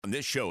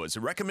This show is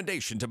a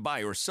recommendation to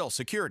buy or sell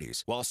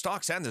securities. While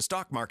stocks and the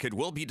stock market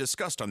will be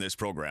discussed on this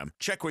program,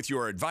 check with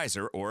your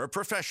advisor or a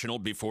professional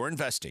before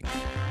investing.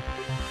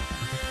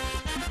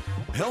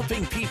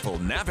 Helping people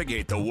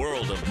navigate the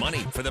world of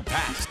money for the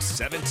past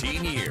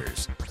 17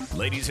 years.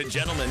 Ladies and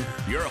gentlemen,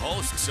 your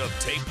hosts of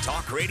Tape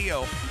Talk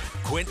Radio,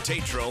 Quint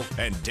Tatro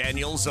and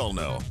Daniel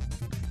Zolno.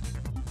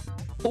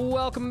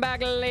 Welcome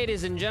back,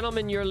 ladies and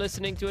gentlemen. You're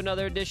listening to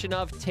another edition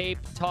of Tape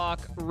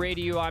Talk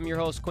Radio. I'm your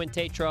host, Quint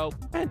Tatro.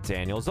 And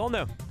Daniel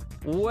Zolno.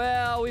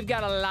 Well, we've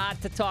got a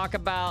lot to talk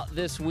about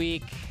this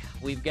week.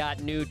 We've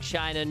got new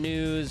China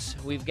news.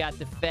 We've got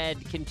the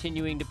Fed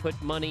continuing to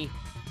put money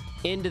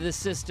into the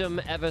system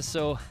ever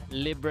so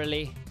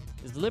liberally.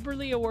 Is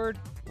liberally a word?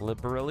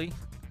 Liberally?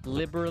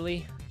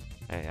 Liberally.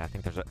 Hey, I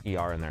think there's an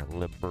ER in there.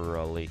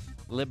 Liberally.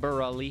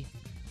 Liberally.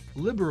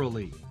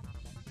 Liberally.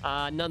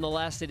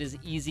 Nonetheless, it is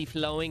easy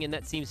flowing, and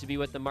that seems to be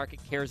what the market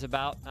cares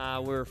about.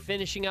 We're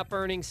finishing up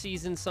earnings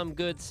season, some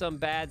good, some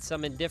bad,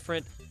 some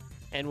indifferent,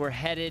 and we're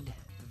headed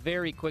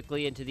very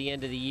quickly into the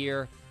end of the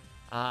year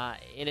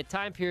in a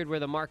time period where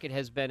the market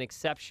has been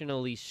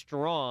exceptionally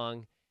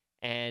strong,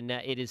 and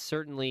it is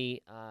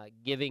certainly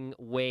giving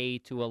way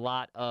to a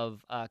lot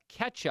of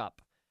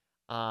catch-up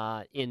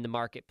in the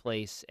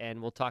marketplace,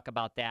 and we'll talk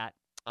about that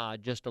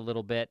just a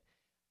little bit.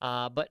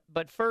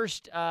 But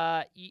first,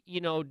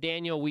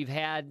 Daniel, we've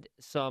had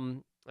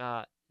some.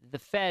 The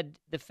Fed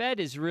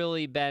has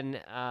really been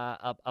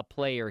a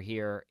player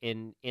here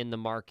in the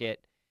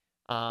market.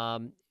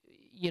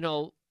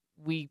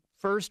 We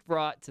first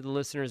brought to the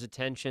listeners'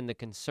 attention the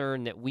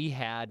concern that we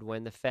had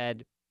when the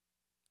Fed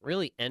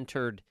really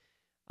entered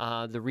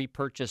the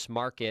repurchase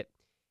market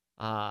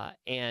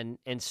and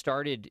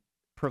started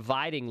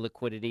providing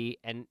liquidity,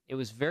 and it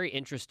was very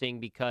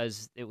interesting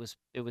because it was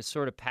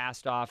sort of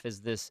passed off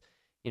as this.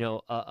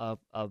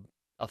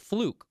 A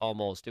fluke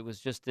almost. It was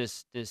just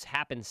this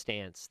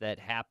happenstance that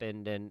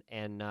happened, and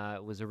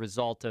it was a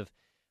result of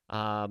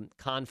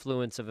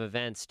confluence of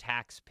events,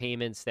 tax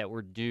payments that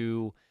were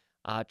due,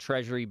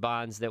 treasury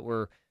bonds that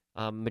were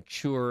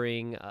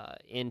maturing,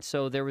 and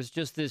so there was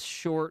just this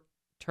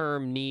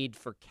short-term need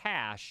for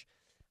cash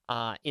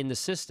in the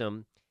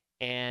system,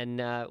 and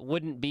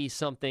wouldn't be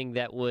something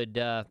that would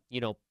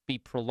be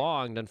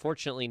prolonged.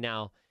 Unfortunately,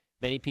 now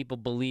many people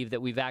believe that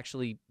we've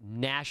actually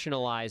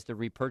nationalized the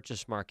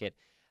repurchase market.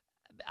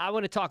 I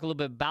want to talk a little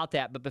bit about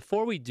that, but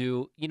before we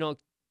do,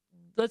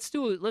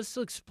 let's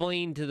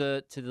explain to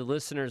the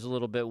listeners a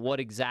little bit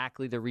what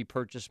exactly the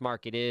repurchase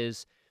market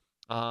is,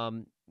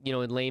 in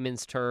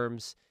layman's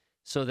terms,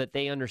 so that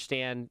they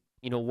understand,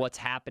 what's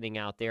happening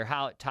out there,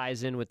 how it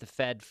ties in with the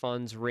Fed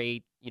funds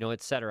rate,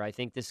 et cetera. I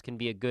think this can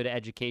be a good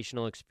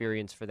educational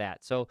experience for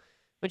that. So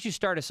why don't you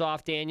start us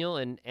off, Daniel,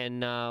 and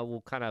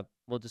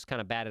we'll just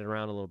kind of bat it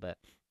around a little bit.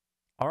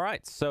 All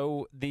right.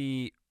 So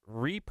the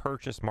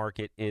repurchase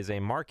market is a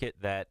market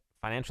that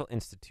financial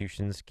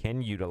institutions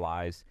can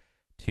utilize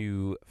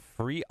to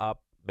free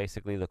up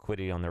basically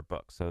liquidity on their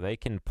books. So they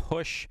can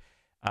push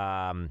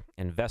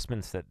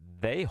investments that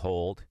they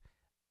hold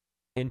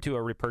into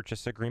a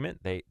repurchase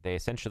agreement. They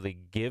essentially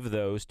give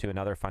those to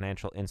another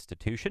financial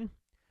institution.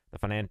 The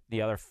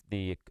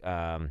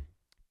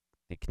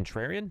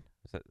contrarian,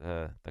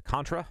 the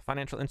contra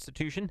financial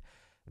institution,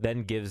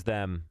 then gives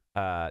them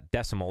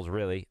decimals,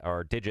 really,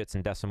 or digits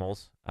and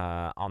decimals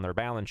on their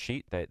balance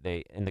sheet. That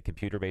they in the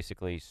computer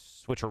basically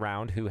switch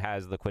around who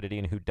has liquidity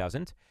and who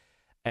doesn't,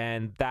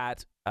 and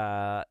that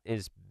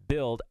is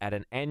billed at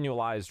an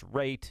annualized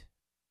rate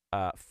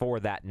for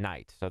that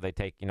night. So they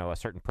take a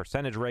certain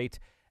percentage rate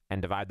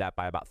and divide that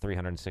by about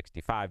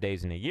 365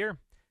 days in a year,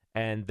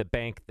 and the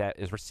bank that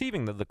is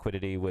receiving the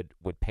liquidity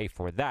would pay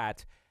for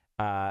that.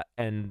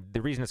 And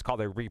the reason it's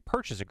called a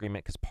repurchase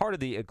agreement, because part of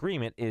the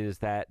agreement is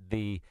that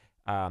the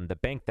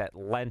bank that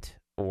lent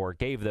or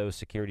gave those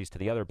securities to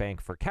the other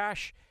bank for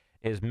cash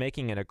is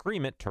making an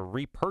agreement to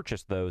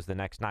repurchase those the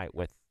next night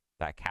with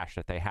that cash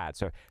that they had.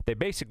 So they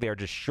basically are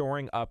just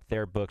shoring up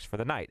their books for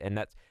the night. And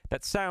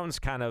that sounds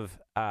kind of,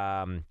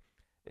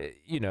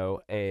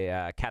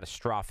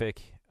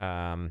 catastrophic,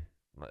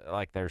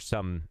 like there's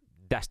some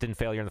destined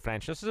failure in the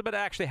financial system, but it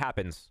actually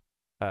happens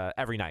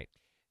every night.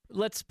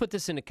 Let's put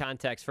this into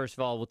context. First of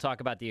all, we'll talk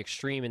about the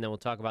extreme, and then we'll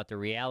talk about the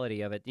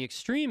reality of it. The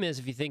extreme is,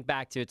 if you think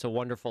back to It's a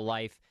Wonderful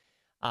Life,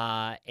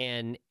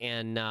 and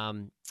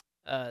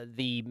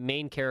the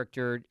main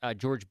character,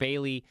 George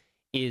Bailey,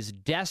 is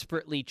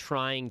desperately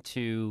trying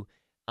to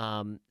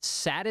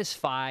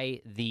satisfy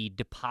the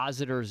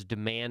depositor's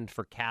demand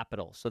for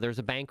capital. So there's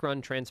a bank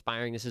run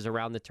transpiring. This is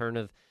around the turn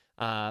of,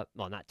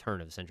 not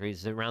turn of the century,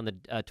 it's around the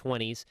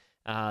 20s,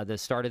 the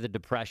start of the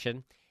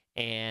Depression.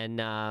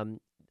 And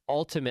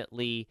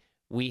ultimately,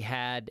 we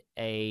had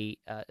a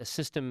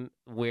system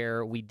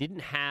where we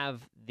didn't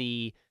have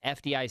the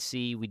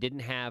FDIC, we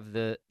didn't have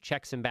the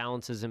checks and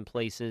balances in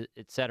place, et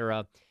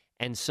cetera.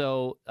 And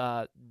so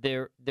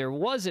there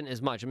wasn't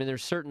as much. I mean,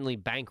 there's certainly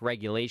bank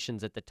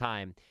regulations at the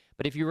time.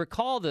 But if you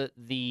recall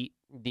the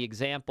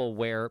example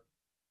where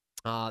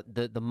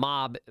the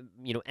mob,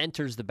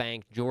 enters the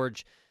bank,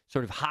 George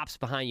sort of hops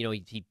behind,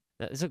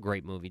 It's a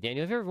great movie.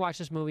 Daniel, have you ever watched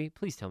this movie?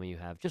 Please tell me you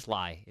have. Just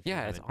lie. If you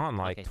Yeah, it's haven't. on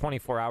like Okay.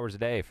 24 hours a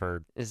day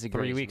for This is the 3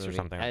 greatest weeks or movie.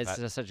 something like It's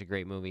that. just such a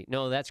great movie.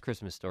 No, that's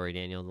Christmas Story,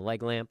 Daniel. The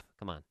leg lamp.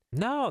 Come on.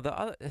 No, the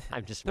other,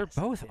 I'm just they're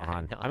messing both with you.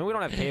 on. know. I mean, we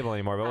don't have cable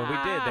anymore, but when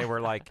we did, they were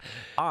like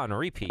on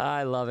repeat.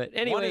 I love it.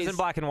 One Anyways, is in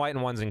black and white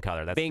and one's in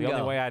color. That's bingo. the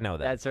only way I know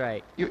that. That's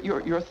right.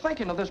 You're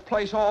thinking of this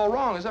place all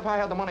wrong, as if I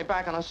had the money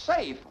back in a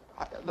safe.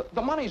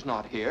 The money's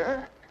not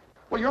here.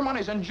 Well, your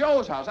money's in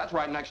Joe's house. That's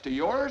right next to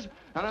yours.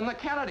 And in the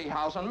Kennedy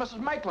house, and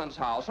Mrs. Maitland's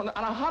house, and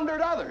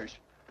 100 others.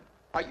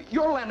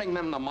 You're lending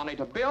them the money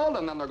to build,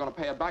 and then they're going to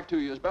pay it back to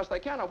you as best they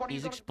can. Now, what are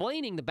He's you gonna...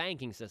 explaining the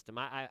banking system.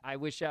 I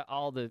wish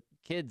all the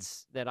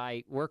kids that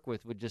I work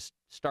with would just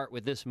start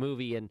with this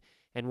movie and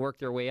work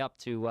their way up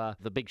to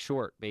The Big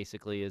Short.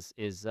 Basically,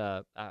 is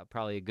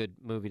probably a good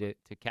movie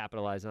to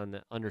capitalize on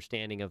the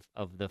understanding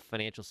of the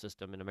financial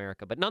system in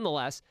America. But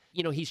nonetheless,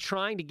 he's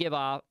trying to give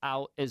out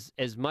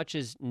as much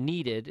as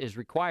needed, as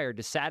required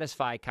to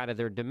satisfy kind of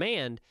their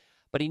demand.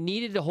 But he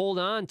needed to hold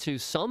on to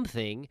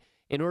something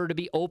in order to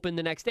be open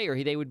the next day,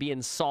 or they would be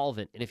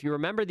insolvent. And if you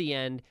remember the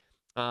end,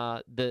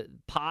 the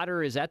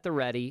Potter is at the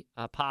ready.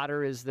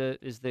 Potter is the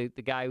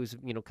guy who's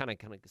kind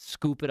of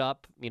scoop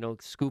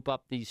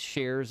up these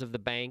shares of the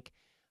bank.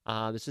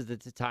 This is the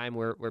time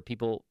where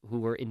people who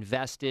were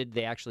invested,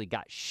 they actually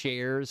got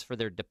shares for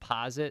their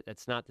deposit.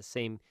 That's not the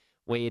same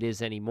way it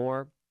is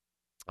anymore.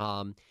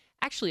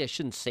 Actually, I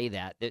shouldn't say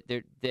that.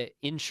 The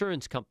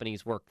insurance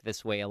companies work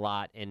this way a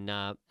lot, and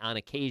on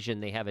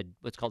occasion they have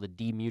what's called a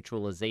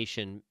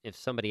demutualization. If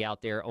somebody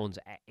out there owns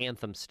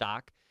Anthem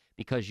stock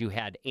because you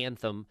had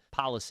Anthem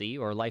policy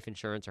or life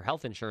insurance or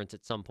health insurance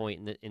at some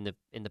point in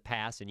the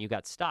past, and you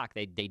got stock,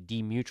 they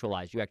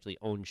demutualize. You actually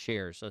own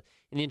shares. So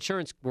in the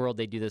insurance world,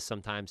 they do this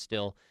sometimes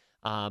still,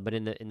 but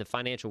in the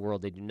financial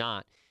world, they do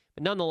not.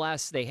 But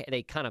nonetheless,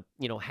 they kind of,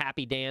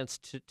 happy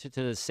danced to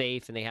the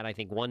safe, and they had, I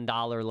think,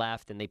 $1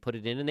 left, and they put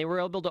it in, and they were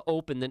able to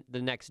open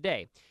the next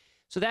day.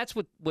 So that's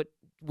what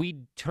we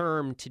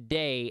term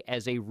today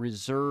as a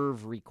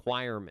reserve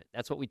requirement.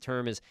 That's what we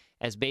term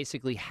as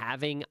basically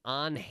having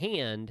on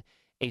hand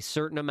a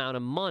certain amount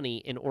of money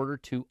in order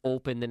to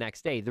open the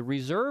next day. The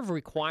reserve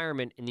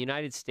requirement in the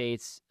United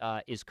States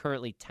is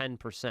currently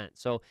 10%.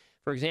 So,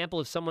 for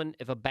example,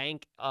 if a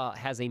bank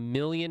has $1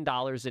 million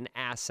in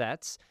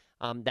assets,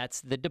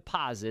 that's the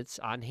deposits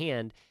on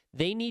hand,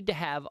 they need to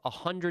have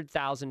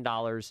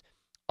 $100,000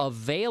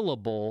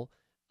 available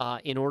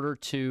in order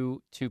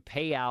to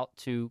pay out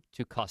to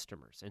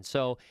customers. And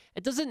so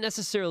it doesn't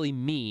necessarily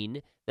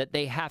mean that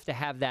they have to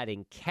have that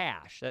in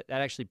cash. That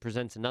actually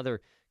presents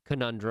another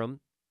conundrum.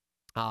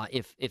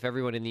 If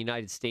everyone in the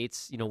United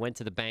States, went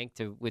to the bank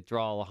to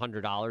withdraw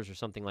 $100 or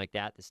something like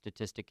that, the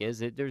statistic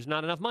is there's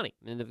not enough money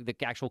in the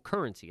actual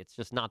currency. It's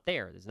just not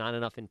there. There's not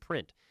enough in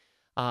print.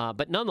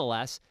 But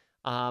nonetheless,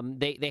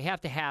 they have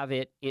to have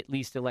it at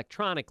least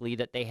electronically,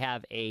 that they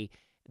have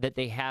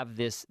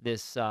this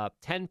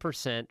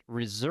 10%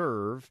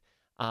 reserve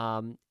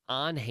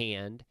on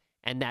hand,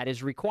 and that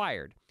is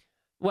required.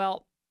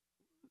 Well,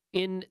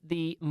 in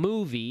the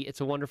movie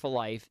It's a Wonderful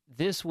Life,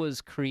 this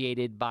was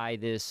created by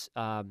this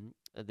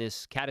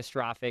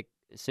catastrophic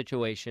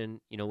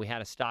situation. We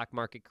had a stock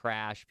market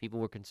crash. People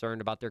were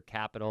concerned about their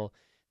capital.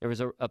 There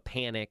was a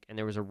panic, and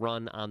there was a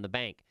run on the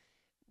bank.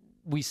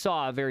 We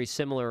saw a very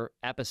similar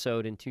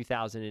episode in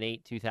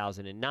 2008,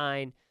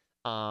 2009,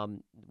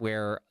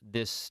 where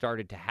this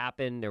started to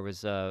happen. There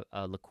was a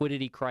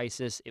liquidity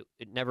crisis.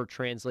 It never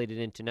translated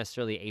into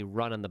necessarily a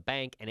run on the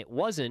bank, and it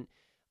wasn't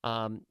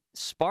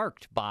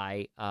sparked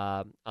by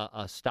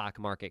a stock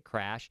market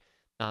crash.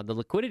 The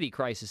liquidity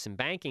crisis in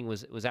banking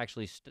was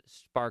actually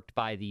sparked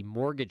by the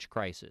mortgage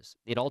crisis.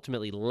 It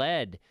ultimately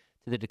led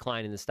to the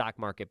decline in the stock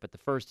market, but the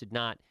first did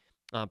not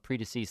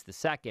predecede the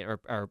second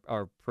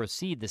or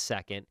precede the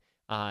second.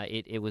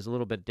 It was a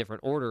little bit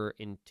different order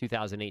in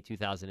 2008,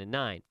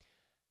 2009.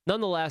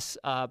 Nonetheless,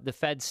 the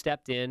Fed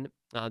stepped in.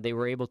 They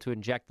were able to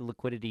inject the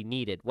liquidity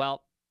needed.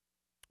 Well,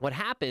 what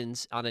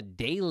happens on a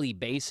daily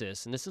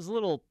basis, and this is a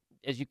little,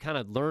 as you kind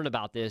of learn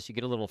about this, you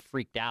get a little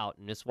freaked out,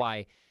 and that's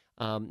why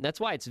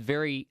it's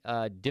very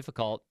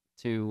difficult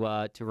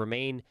to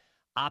remain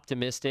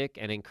optimistic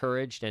and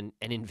encouraged and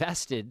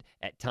invested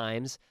at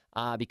times,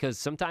 because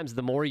sometimes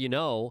the more you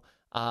know,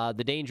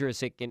 the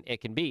dangerous it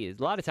can be.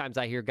 A lot of times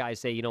I hear guys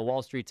say,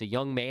 Wall Street's a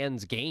young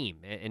man's game,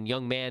 and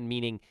young man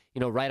meaning,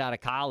 right out of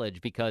college,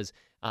 because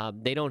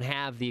they don't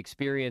have the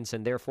experience,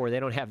 and therefore they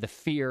don't have the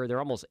fear. They're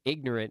almost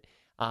ignorant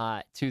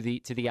to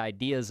the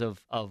ideas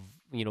of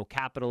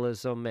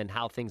capitalism and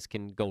how things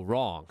can go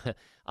wrong.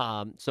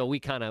 So we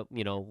kind of,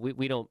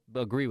 we don't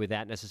agree with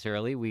that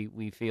necessarily.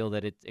 We feel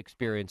that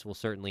experience will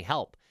certainly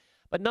help.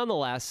 But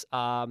nonetheless,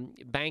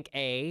 Bank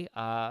A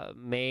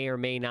may or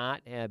may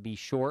not be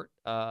short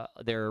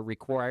their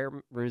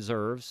required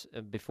reserves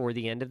before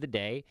the end of the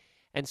day.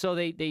 And so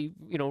they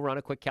run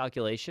a quick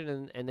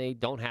calculation, and they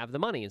don't have the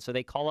money. And so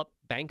they call up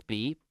Bank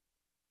B,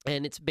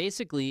 and it's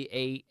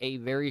basically a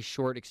very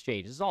short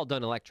exchange. This is all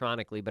done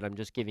electronically, but I'm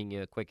just giving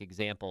you a quick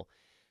example.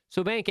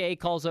 So Bank A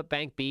calls up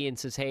Bank B and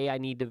says, hey, I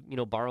need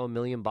to, borrow $1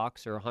 million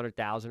or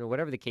 100,000 or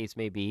whatever the case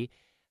may be.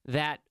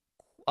 That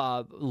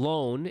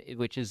loan,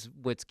 which is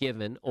what's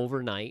given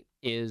overnight,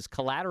 is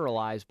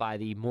collateralized by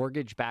the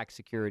mortgage-backed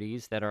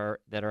securities that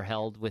are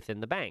held within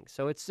the bank.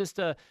 So it's just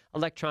a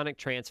electronic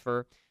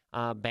transfer.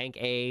 Bank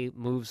A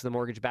moves the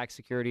mortgage-backed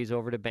securities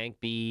over to Bank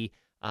B.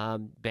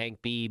 Bank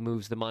B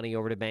moves the money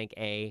over to Bank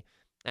A,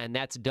 and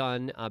that's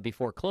done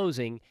before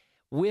closing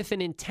with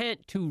an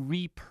intent to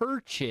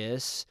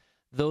repurchase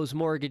those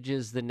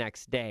mortgages the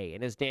next day.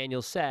 And as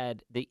Daniel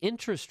said, the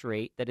interest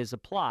rate that is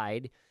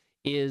applied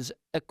is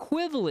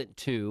equivalent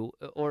to,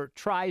 or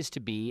tries to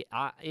be,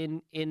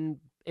 in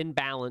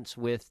balance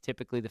with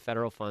typically the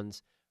federal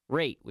funds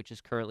rate, which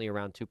is currently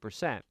around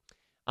 2%.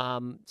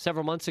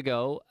 Several months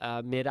ago,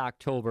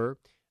 mid-October,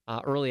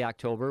 early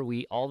October,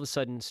 we all of a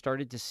sudden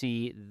started to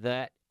see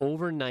that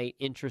overnight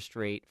interest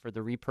rate for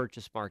the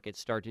repurchase market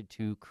started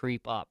to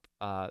creep up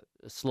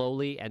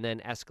slowly and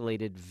then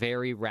escalated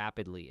very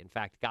rapidly. In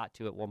fact, got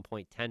to at one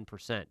point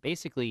 10%.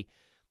 Basically,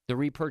 the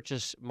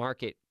repurchase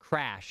market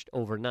crashed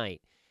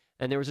overnight.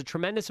 And there was a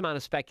tremendous amount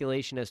of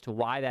speculation as to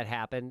why that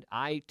happened.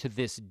 To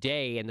this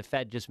day, and the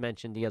Fed just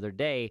mentioned the other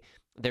day,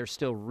 they're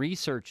still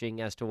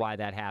researching as to why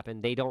that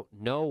happened. They don't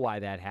know why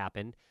that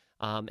happened.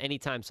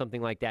 Anytime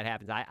something like that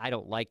happens, I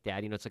don't like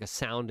that. It's like a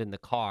sound in the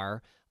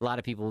car. A lot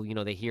of people,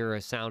 they hear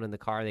a sound in the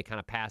car, they kind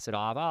of pass it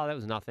off. Oh, that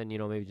was nothing.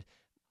 Maybe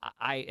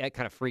it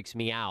kind of freaks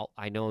me out.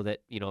 I know that,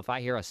 if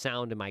I hear a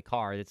sound in my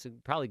car, it's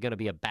probably going to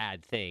be a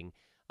bad thing.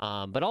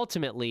 But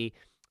ultimately,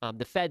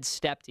 the Fed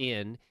stepped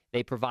in.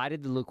 They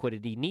provided the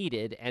liquidity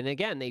needed. And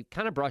again, they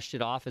kind of brushed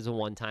it off as a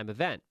one-time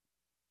event.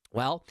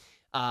 Well,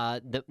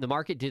 the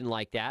market didn't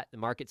like that. The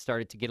market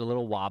started to get a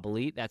little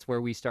wobbly. That's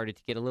where we started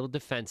to get a little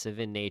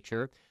defensive in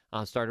nature,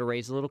 started to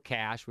raise a little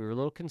cash. We were a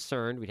little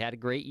concerned. We'd had a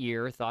great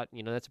year, thought,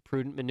 that's a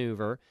prudent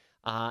maneuver.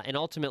 And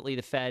ultimately,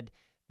 the Fed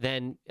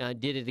then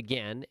did it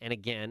again and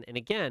again and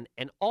again.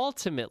 And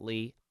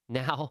ultimately,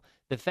 now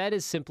the Fed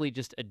has simply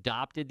just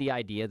adopted the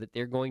idea that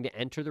they're going to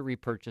enter the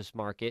repurchase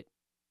market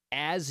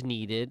as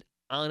needed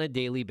on a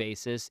daily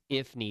basis,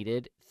 if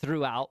needed,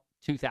 throughout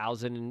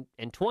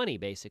 2020,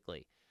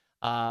 basically,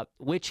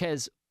 which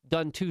has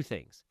done two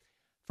things.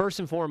 First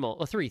and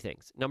foremost, three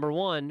things. Number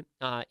one,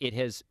 it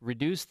has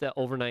reduced the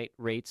overnight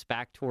rates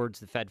back towards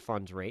the Fed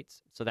funds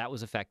rates, so that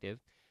was effective.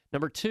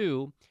 Number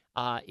two,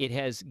 it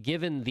has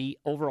given the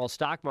overall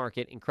stock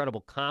market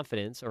incredible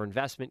confidence, or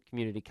investment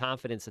community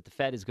confidence, that the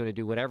Fed is going to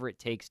do whatever it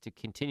takes to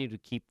continue to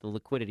keep the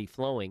liquidity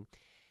flowing.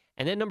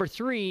 And then number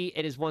three,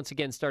 it has once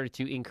again started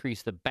to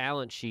increase the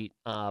balance sheet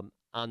on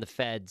the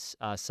Fed's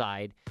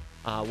side,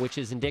 which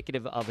is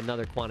indicative of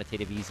another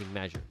quantitative easing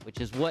measure,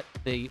 which is what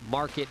the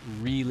market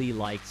really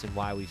likes and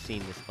why we've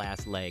seen this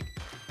last leg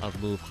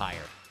of move higher.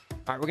 All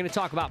right, we're going to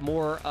talk about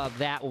more of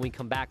that when we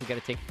come back. We've got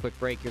to take a quick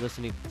break. You're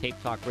listening to Tape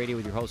Talk Radio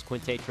with your host,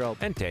 Quint Tatro.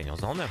 And Daniel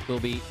Zollner. We'll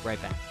be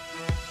right back.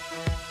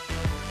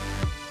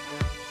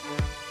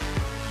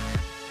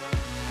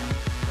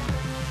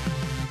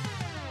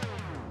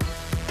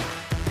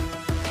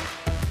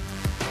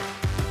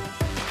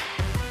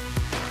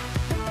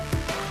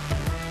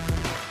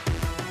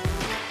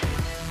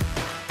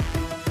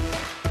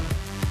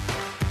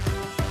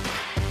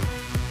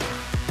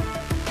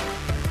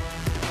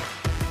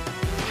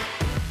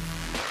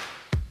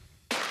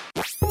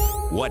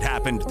 What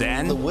happened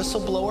then? The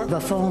whistleblower. The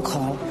phone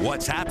call.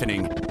 What's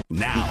happening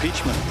now?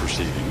 Impeachment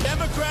proceedings.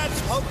 Democrats,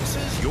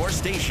 hoaxes. Your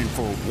station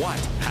for what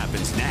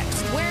happens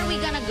next. Where are we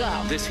going to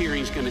go? This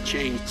hearing's going to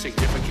change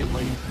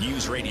significantly.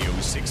 News Radio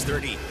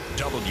 630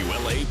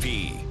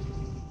 WLAP.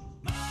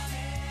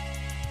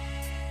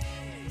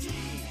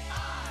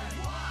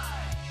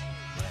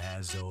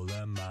 Where's all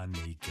the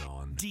money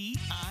gone?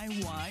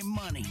 DIY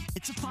Money.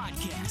 It's a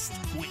podcast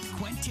with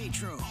Quint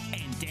Tatro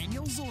and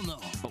Daniel Zollner.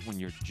 But when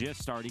you're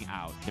just starting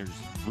out, there's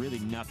really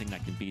nothing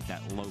that can beat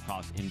that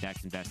low-cost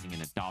index investing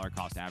in a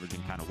dollar-cost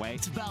averaging kind of way.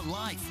 It's about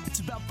life. It's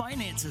about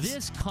finances.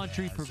 This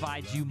country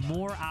provides you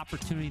more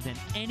opportunity than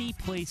any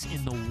place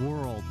in the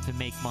world to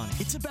make money.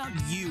 It's about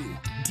you.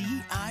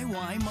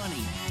 DIY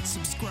Money.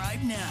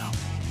 Subscribe now,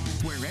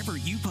 wherever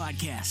you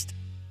podcast.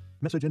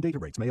 Message and data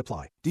rates may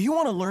apply. Do you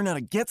want to learn how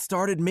to get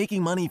started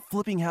making money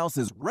flipping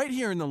houses right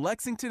here in the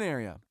Lexington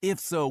area? If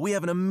so, we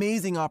have an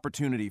amazing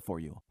opportunity for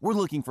you. We're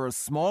looking for a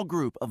small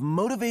group of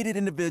motivated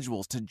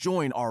individuals to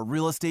join our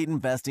real estate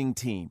investing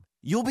team.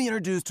 You'll be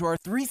introduced to our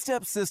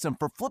 3-step system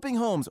for flipping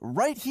homes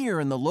right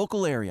here in the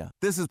local area.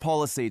 This is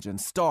Paula Sajan,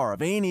 star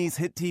of A&E's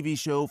hit TV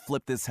show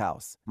Flip This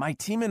House. My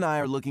team and I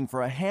are looking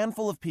for a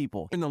handful of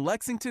people in the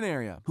Lexington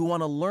area who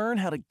want to learn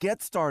how to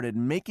get started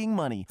making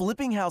money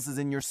flipping houses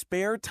in your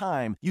spare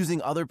time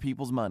using other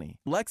people's money.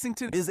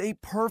 Lexington is a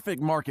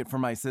perfect market for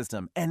my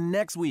system, and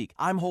next week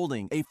I'm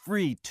holding a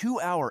free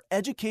 2-hour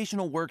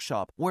educational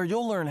workshop where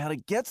you'll learn how to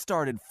get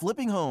started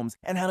flipping homes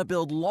and how to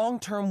build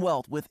long-term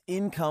wealth with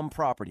income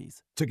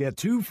properties. To get Get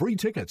 2 free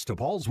tickets to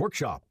Paul's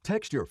Workshop.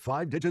 Text your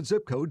 5-digit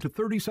zip code to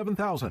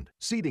 37,000.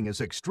 Seating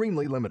is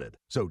extremely limited,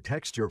 so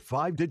text your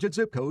 5-digit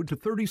zip code to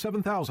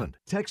 37,000.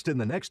 Text in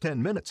the next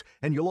 10 minutes,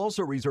 and you'll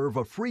also reserve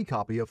a free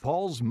copy of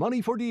Paul's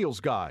Money for Deals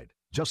Guide.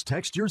 Just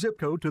text your zip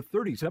code to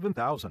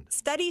 37,000.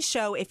 Studies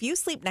show if you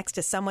sleep next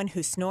to someone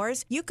who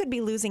snores, you could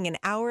be losing an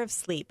hour of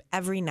sleep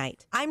every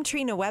night. I'm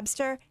Trina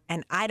Webster,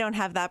 and I don't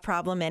have that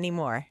problem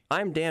anymore.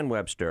 I'm Dan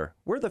Webster.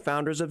 We're the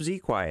founders of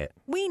Z-Quiet.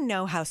 We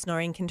know how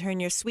snoring can turn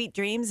your sweet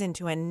dreams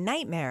into a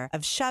nightmare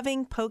of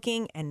shoving,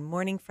 poking, and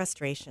morning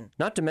frustration.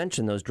 Not to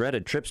mention those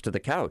dreaded trips to the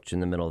couch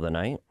in the middle of the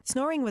night.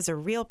 Snoring was a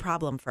real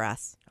problem for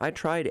us. I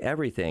tried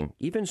everything,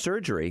 even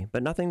surgery,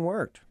 but nothing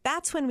worked.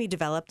 That's when we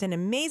developed an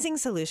amazing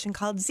solution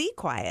called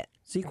Z-Quiet.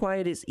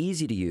 Z-Quiet is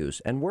easy to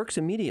use and works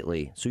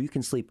immediately, so you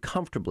can sleep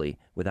comfortably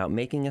without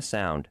making a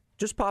sound.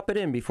 Just pop it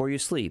in before you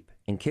sleep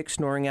and kick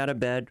snoring out of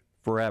bed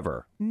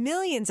forever.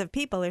 Millions of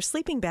people are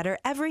sleeping better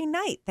every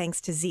night thanks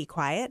to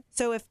Z-Quiet.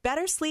 So if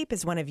better sleep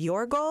is one of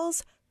your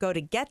goals, go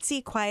to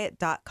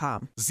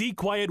getzquiet.com.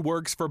 Z-Quiet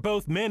works for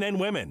both men and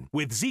women.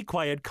 With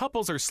Z-Quiet,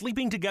 couples are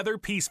sleeping together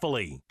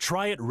peacefully.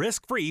 Try it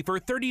risk-free for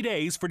 30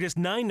 days for just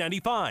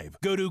 $9.95.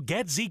 Go to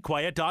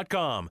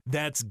getzquiet.com.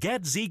 That's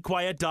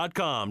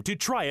getzquiet.com to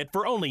try it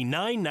for only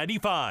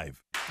 $9.95.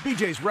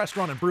 BJ's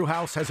Restaurant and Brew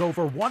House has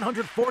over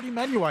 140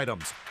 menu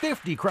items,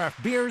 50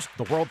 craft beers,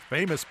 the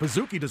world-famous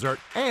Pizookie dessert,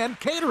 and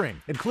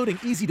catering, including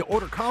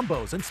easy-to-order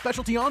combos and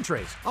specialty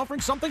entrees,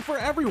 offering something for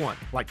everyone,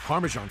 like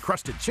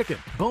Parmesan-crusted chicken,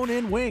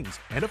 bone-in wings,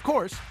 and of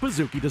course,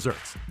 Pizookie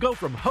desserts. Go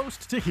from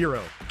host to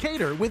hero.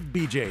 Cater with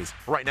BJ's.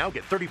 Right now,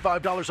 get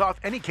 $35 off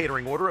any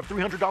catering order of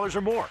 $300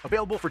 or more.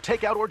 Available for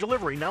takeout or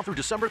delivery now through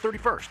December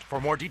 31st.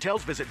 For more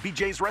details, visit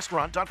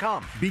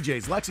bjsrestaurant.com.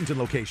 BJ's Lexington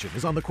location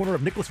is on the corner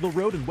of Nicholasville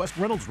Road and West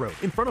Reynolds Road,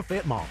 in front of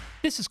Fayette Mall.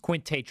 This is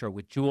Quint Tatro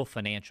with Jewel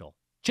Financial.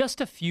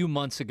 Just a few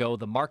months ago,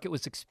 the market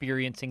was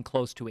experiencing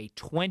close to a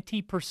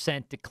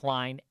 20%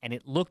 decline, and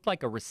it looked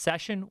like a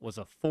recession was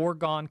a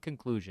foregone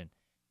conclusion.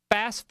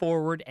 Fast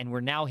forward, and we're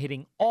now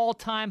hitting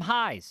all-time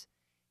highs.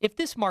 If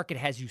this market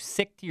has you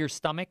sick to your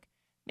stomach,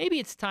 maybe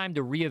it's time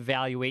to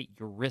reevaluate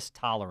your risk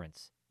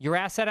tolerance, your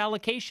asset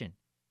allocation,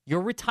 your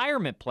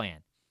retirement plan.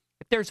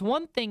 If there's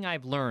one thing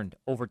I've learned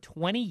over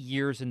 20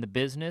 years in the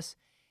business,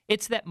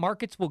 it's that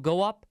markets will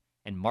go up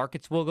and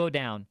markets will go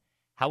down.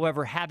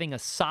 However, having a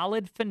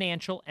solid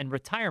financial and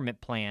retirement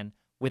plan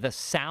with a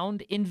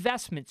sound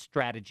investment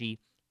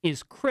strategy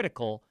is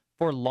critical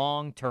for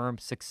long-term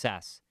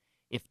success.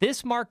 If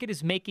this market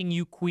is making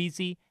you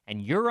queasy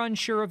and you're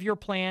unsure of your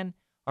plan,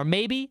 or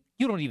maybe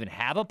you don't even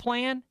have a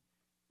plan,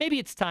 maybe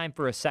it's time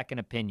for a second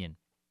opinion.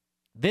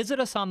 Visit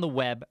us on the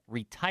web,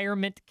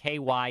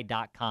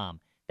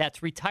 retirementky.com. That's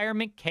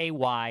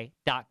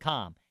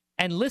retirementky.com.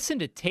 And listen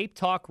to Tape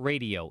Talk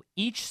Radio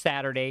each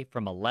Saturday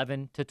from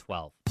 11 to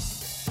 12.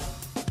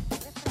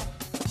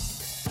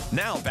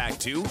 Now back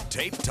to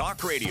Tape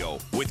Talk Radio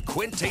with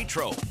Quint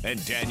Tatro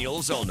and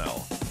Daniel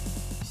Zolno.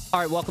 All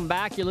right, welcome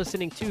back. You're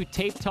listening to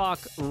Tape Talk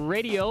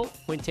Radio.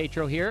 Quint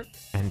Tatro here.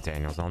 And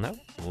Daniel Zolno.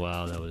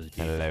 Wow, that was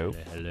beautiful. Hello.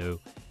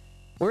 Hello.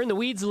 We're in the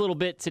weeds a little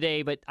bit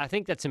today, but I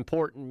think that's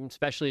important,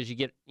 especially as you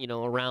get,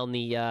 around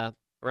the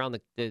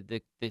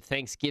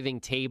Thanksgiving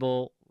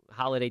table,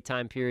 holiday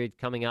time period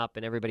coming up,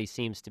 and everybody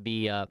seems to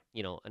be, an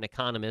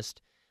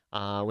economist.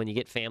 When you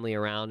get family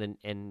around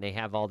and they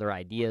have all their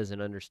ideas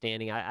and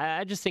understanding,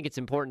 I just think it's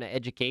important to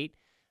educate,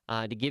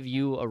 to give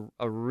you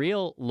a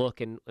real look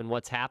in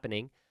what's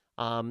happening.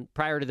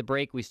 Prior to the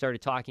break, we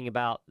started talking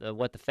about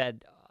what the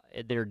Fed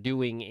they're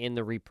doing in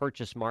the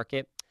repurchase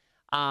market.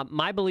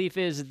 My belief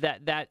is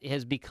that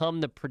has become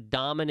the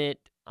predominant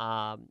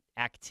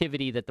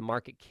activity that the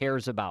market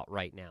cares about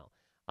right now.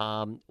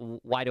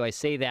 Why do I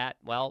say that?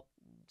 Well,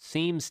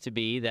 seems to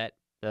be that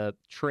the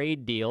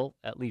trade deal,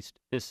 at least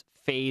this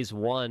phase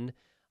one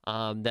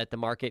that the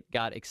market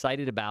got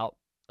excited about,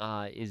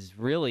 is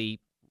really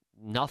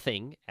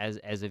nothing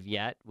as of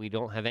yet. We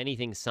don't have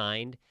anything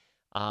signed.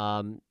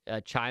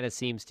 China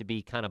seems to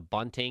be kind of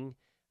bunting,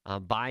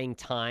 buying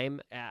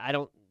time. I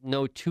don't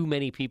know too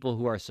many people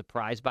who are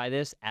surprised by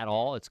this at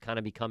all. It's kind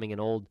of becoming an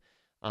old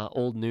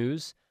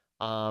news.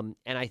 And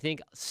I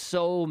think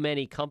so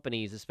many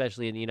companies,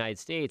 especially in the United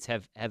States,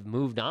 have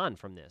moved on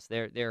from this.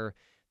 They're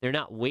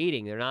not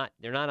waiting. They're not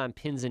on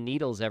pins and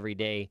needles every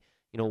day,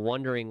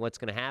 wondering what's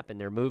going to happen.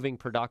 They're moving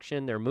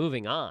production. They're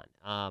moving on.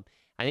 I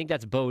think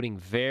that's boding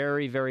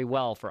very, very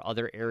well for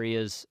other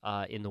areas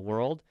in the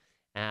world.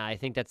 I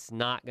think that's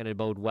not going to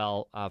bode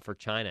well for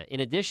China. In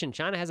addition,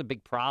 China has a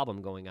big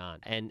problem going on,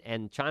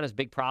 and China's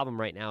big problem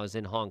right now is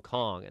in Hong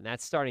Kong, and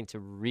that's starting to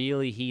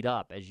really heat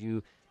up. As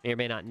you may or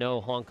may not know,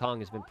 Hong Kong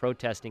has been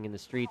protesting in the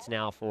streets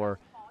now for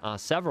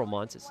several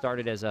months. It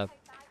started as a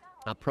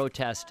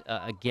protest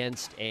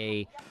against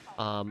a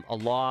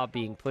law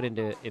being put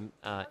into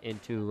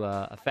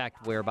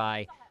effect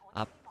whereby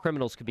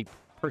criminals could be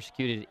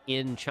persecuted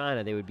in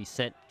China. They would be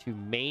sent to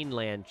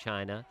mainland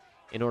China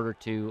in order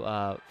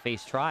to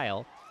face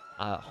trial.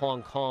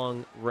 Hong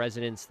Kong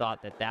residents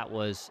thought that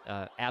was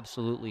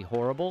absolutely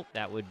horrible.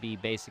 That would be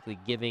basically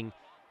giving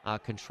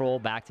control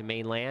back to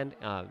mainland.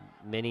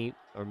 Many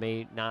or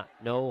may not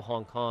know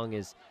Hong Kong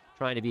is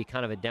trying to be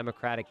kind of a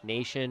democratic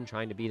nation,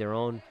 trying to be their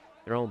own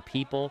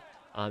people,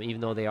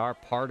 even though they are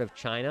part of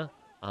China.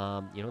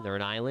 They're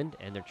an island,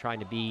 and they're trying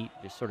to be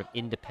sort of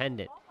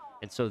independent.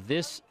 And so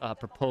this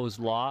proposed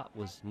law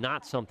was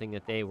not something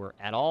that they were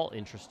at all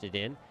interested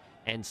in,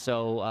 and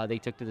so they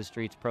took to the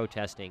streets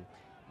protesting.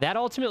 That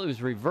ultimately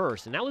was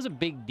reversed, and that was a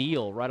big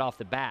deal right off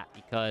the bat,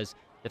 because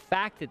the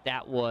fact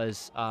that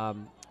was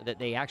that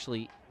they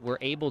actually were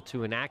able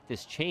to enact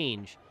this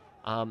change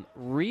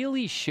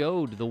really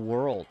showed the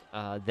world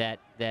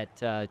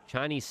that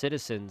Chinese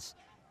citizens,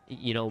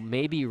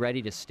 may be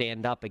ready to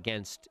stand up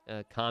against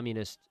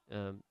communist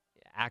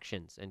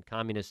actions and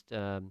communist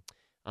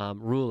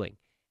ruling.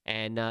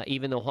 And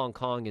even though Hong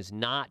Kong is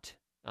not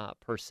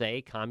per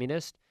se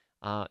communist,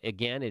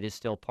 again, it is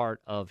still part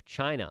of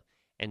China.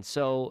 And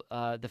so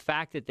the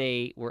fact that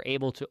they were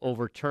able to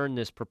overturn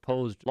this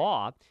proposed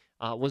law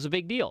was a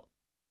big deal.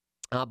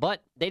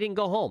 But they didn't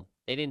go home.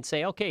 They didn't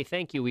say, okay,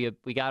 thank you.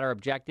 We got our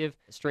objective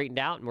straightened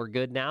out and we're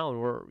good now and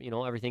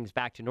we're, everything's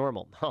back to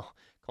normal.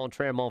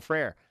 Contraire, mon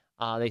frère.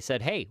 They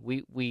said, hey,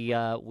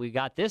 we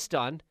got this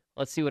done.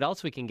 Let's see what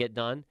else we can get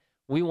done.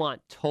 We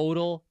want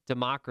total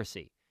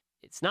democracy.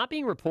 It's not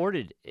being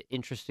reported,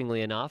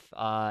 interestingly enough,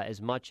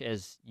 as much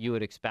as you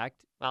would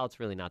expect. Well, it's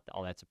really not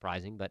all that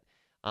surprising, but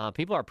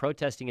people are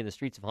protesting in the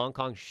streets of Hong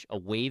Kong,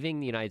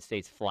 waving the United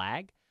States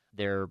flag.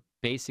 They're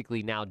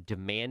basically now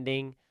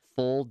demanding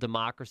full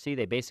democracy.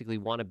 They basically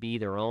want to be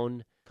their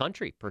own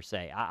country, per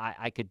se.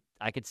 I could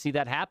see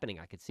that happening.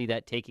 I could see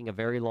that taking a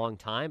very long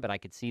time, but I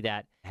could see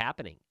that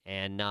happening.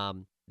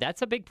 And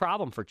that's a big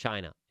problem for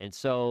China. And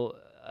so,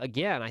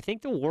 again, I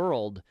think the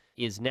world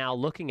is now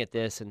looking at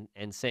this and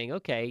saying,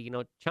 okay,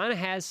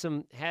 China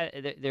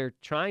they're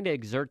trying to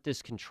exert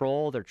this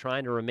control. They're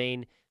trying to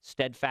remain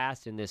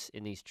steadfast in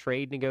these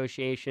trade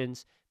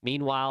negotiations.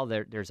 Meanwhile,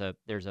 there's a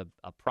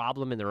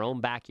problem in their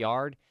own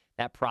backyard.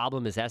 That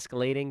problem is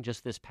escalating.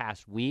 Just this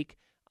past week,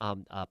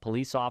 a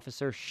police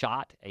officer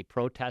shot a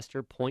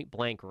protester point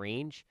blank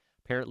range.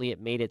 Apparently,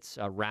 it made its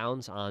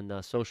rounds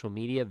on social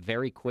media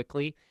very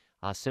quickly.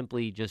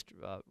 Simply just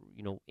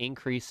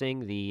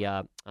increasing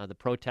the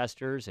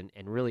protesters and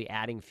really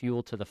adding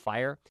fuel to the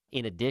fire.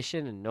 In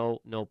addition, and no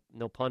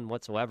pun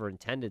whatsoever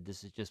intended,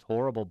 this is just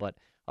horrible, but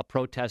a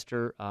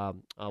protester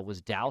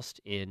was doused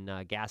in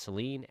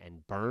gasoline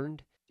and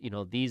burned.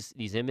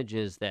 These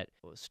images that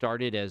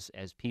started as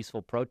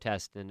peaceful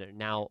protests and are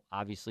now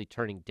obviously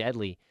turning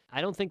deadly,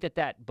 I don't think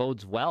that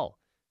bodes well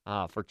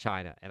for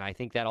China. And I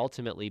think that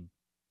ultimately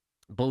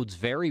bodes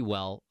very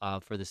well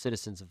for the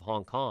citizens of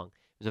Hong Kong.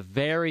 It was a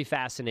very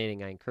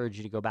fascinating, I encourage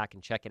you to go back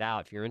and check it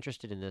out if you're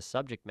interested in this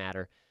subject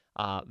matter,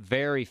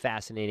 very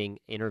fascinating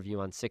interview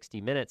on 60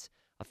 Minutes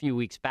a few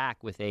weeks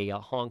back with a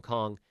Hong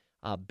Kong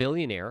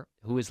billionaire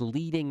who is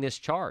leading this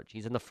charge.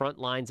 He's in the front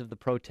lines of the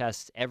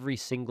protests every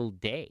single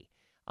day.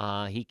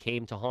 He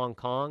came to Hong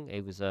Kong.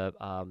 It was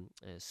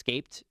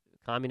escaped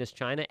communist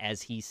China,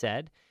 as he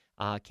said,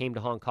 came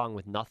to Hong Kong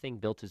with nothing,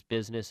 built his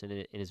business,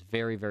 and is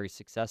very, very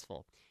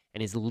successful,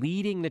 and is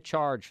leading the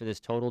charge for this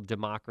total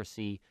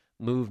democracy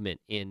movement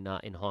in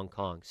Hong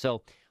Kong.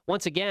 So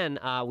once again,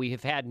 we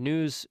have had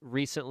news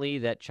recently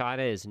that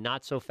China is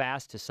not so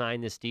fast to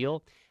sign this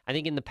deal. I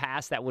think in the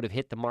past that would have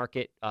hit the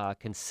market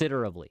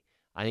considerably.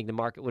 I think the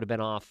market would have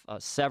been off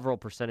several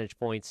percentage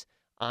points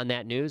on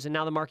that news, and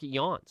now the market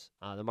yawns.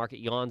 The market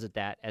yawns at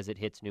that as it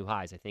hits new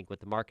highs. I think what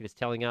the market is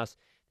telling us,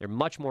 they're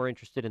much more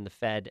interested in the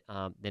Fed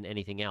than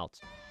anything else,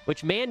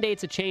 which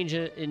mandates a change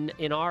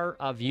in our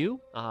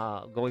view,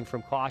 going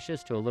from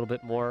cautious to a little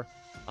bit more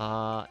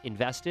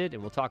invested.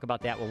 And we'll talk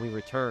about that when we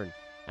return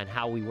and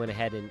how we went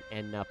ahead and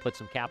put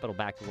some capital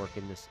back to work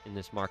in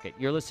this market.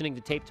 You're listening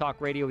to Tape Talk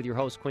Radio with your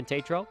host, Quint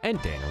Tatro.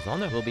 And Daniel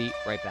Zollner. We'll be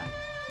right back.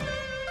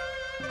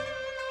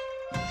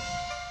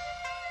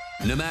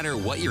 No matter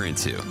what you're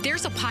into,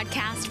 there's a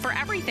podcast for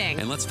everything.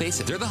 And let's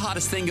face it, they're the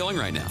hottest thing going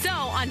right now. So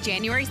on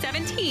January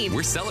 17th,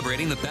 we're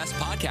celebrating the best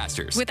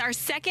podcasters with our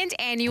second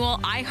annual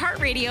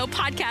iHeartRadio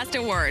Podcast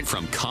Awards.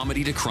 From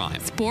comedy to crime,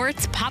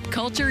 sports, pop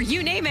culture,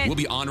 you name it. We'll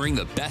be honoring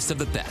the best of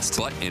the best.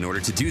 But in order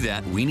to do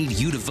that, we need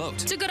you to vote.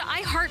 So go to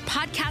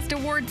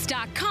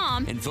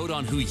iHeartPodcastAwards.com and vote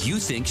on who you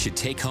think should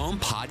take home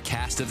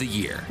Podcast of the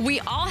Year. We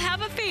all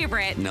have a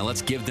favorite. Now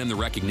let's give them the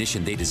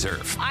recognition they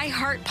deserve.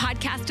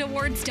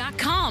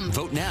 iHeartPodcastAwards.com.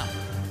 Vote now.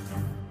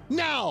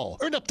 Now,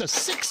 earn up to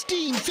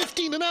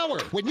 $16.15 an hour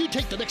when you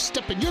take the next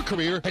step in your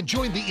career and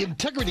join the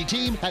Integrity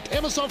team at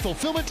Amazon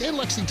Fulfillment in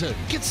Lexington.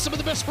 Get some of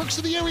the best perks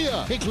in the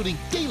area, including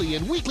daily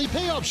and weekly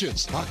pay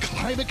options, a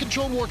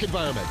climate-controlled work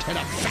environment, and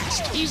a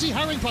fast, easy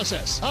hiring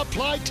process.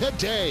 Apply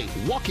today.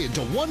 Walk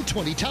into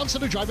 120 Town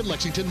Center Drive in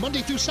Lexington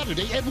Monday through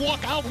Saturday and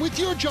walk out with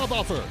your job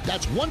offer.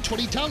 That's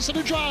 120 Town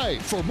Center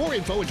Drive. For more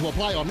info and to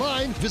apply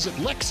online, visit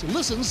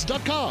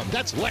LexListens.com.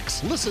 That's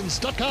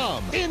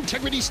LexListens.com.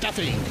 Integrity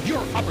Staffing,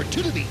 your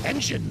opportunity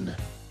engine.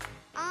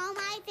 All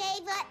my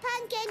favorite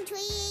pumpkin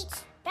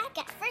treats. Back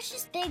at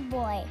Frisch's Big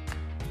Boy.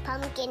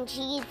 Pumpkin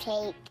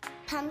cheesecake.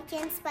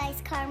 Pumpkin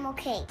spice caramel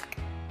cake.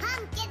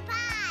 Pumpkin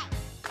pie.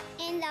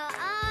 And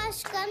there are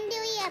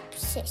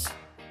scumdiddlyumptious.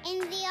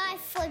 And they are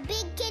for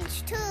big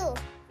kids, too.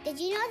 Did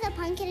you know the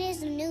pumpkin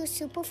is the new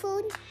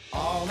superfood?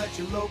 All at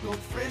your local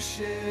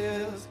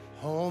Frisch's,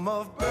 home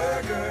of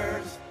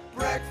burgers,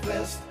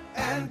 breakfast,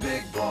 and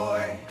Big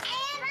Boy.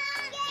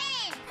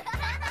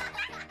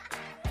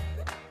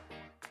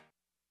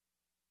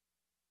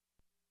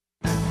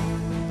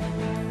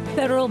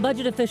 Federal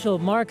budget official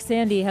Mark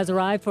Sandy has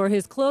arrived for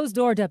his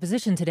closed-door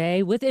deposition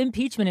today with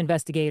impeachment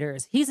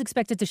investigators. He's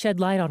expected to shed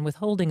light on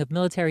withholding of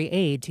military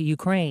aid to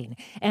Ukraine.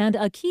 And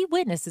a key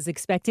witness is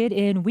expected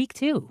in week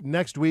 2.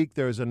 Next week,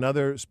 there's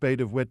another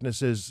spate of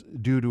witnesses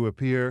due to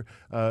appear.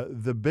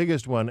 The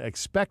biggest one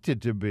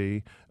expected to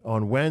be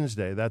on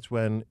Wednesday. That's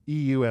when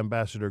EU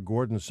Ambassador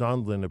Gordon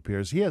Sondland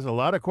appears. He has a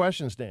lot of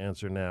questions to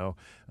answer now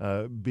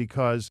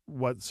because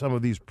what some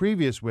of these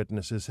previous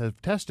witnesses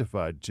have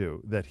testified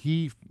to, that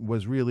he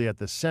was really at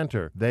the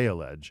center, they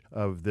allege,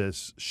 of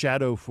this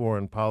shadow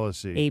foreign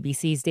policy.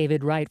 ABC's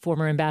David Wright,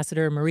 former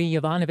Ambassador Marie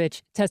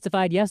Yovanovitch,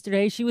 testified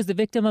yesterday she was the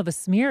victim of a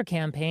smear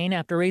campaign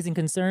after raising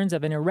concerns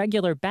of an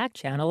irregular back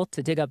channel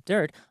to dig up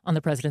dirt on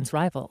the president's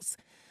rivals.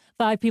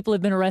 5 people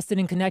have been arrested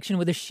in connection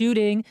with a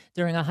shooting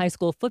during a high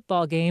school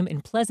football game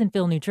in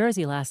Pleasantville, New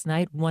Jersey last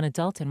night. 1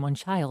 adult and 1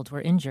 child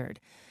were injured.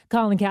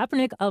 Colin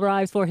Kaepernick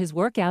arrives for his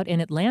workout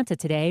in Atlanta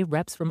today.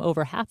 Reps from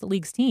over half the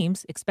league's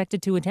teams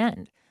expected to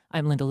attend.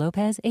 I'm Linda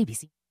Lopez,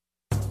 ABC.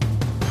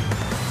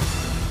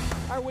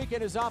 Our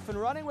weekend is off and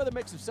running with a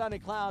mix of sunny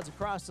clouds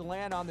across the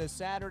land on this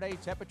Saturday.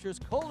 Temperatures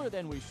colder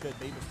than we should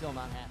be, but still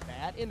not half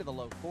bad. Into the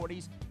low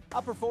 40s,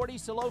 upper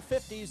 40s to low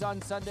 50s on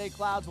Sunday.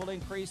 Clouds will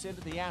increase into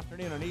the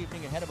afternoon and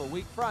evening ahead of a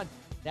weak front.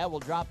 That will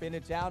drop into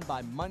town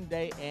by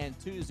Monday and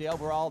Tuesday.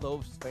 Overall,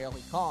 though,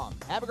 fairly calm.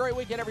 Have a great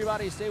weekend,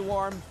 everybody. Stay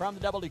warm. From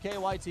the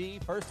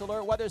WKYT First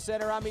Alert Weather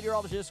Center, I'm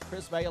meteorologist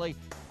Chris Bailey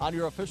on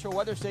your official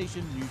weather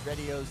station, News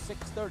Radio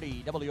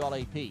 630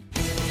 WLAP.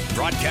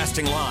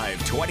 Broadcasting live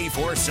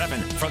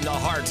 24/7 from the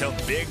heart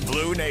of Big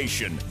Blue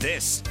Nation.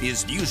 This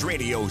is News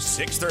Radio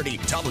 630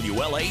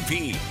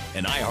 WLAP,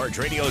 an iHeart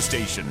radio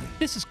station.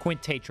 This is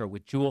Quint Tatro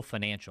with Jewel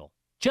Financial.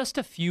 Just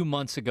a few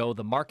months ago,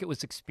 the market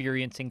was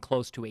experiencing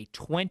close to a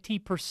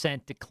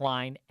 20%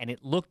 decline, and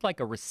it looked like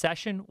a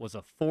recession was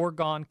a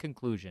foregone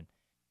conclusion.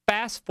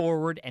 Fast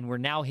forward, and we're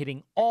now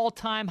hitting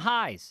all-time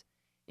highs.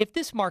 If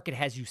this market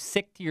has you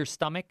sick to your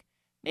stomach,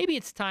 maybe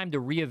it's time to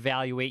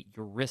reevaluate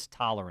your risk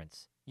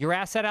tolerance, your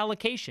asset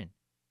allocation,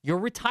 your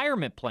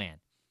retirement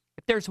plan.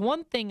 If there's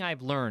one thing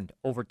I've learned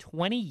over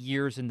 20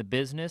 years in the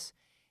business,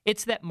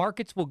 it's that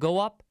markets will go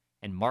up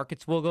and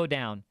markets will go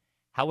down.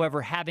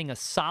 However, having a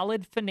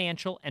solid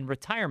financial and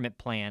retirement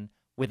plan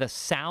with a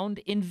sound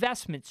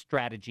investment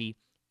strategy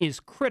is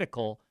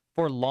critical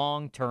for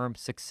long-term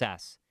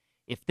success.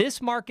 If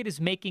this market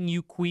is making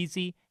you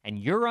queasy and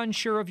you're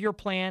unsure of your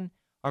plan,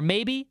 or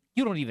maybe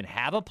you don't even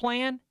have a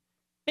plan,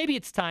 maybe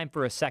it's time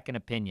for a second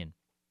opinion.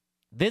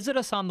 Visit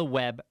us on the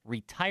web,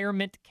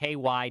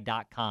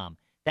 retirementky.com.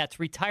 That's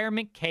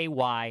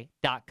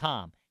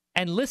retirementky.com.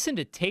 And listen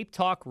to Tape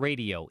Talk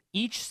Radio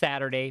each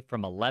Saturday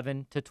from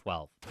 11 to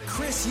 12.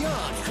 Chris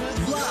Young,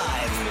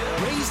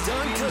 live, Raised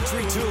on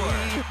Country Tour.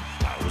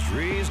 I was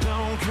raised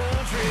on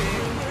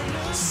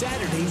country.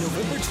 Saturday,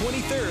 November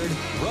 23rd,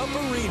 Rupp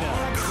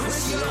Arena.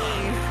 Chris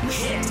Young,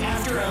 hit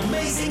after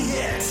amazing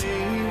hit.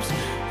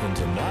 And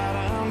tonight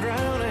I'm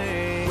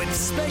drowning. With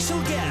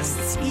special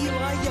guests,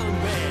 Eli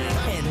Youngman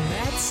and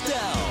Matt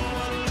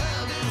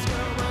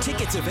Stell.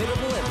 Tickets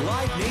available at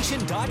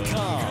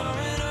livenation.com.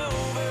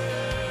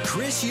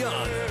 Chris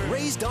Young,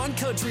 Raised on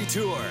Country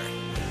Tour.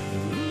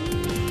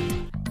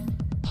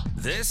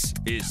 This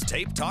is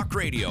Tape Talk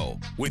Radio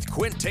with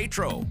Quint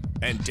Tatro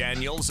and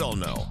Daniel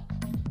Zolno.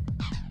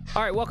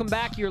 All right, welcome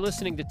back. You're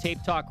listening to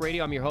Tape Talk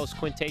Radio. I'm your host,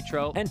 Quint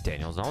Tatro. And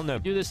Daniel Zolno. We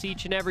do this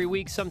each and every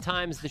week.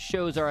 Sometimes the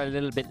shows are a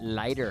little bit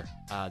lighter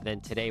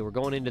than today. We're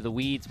going into the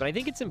weeds, but I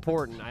think it's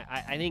important.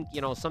 I think,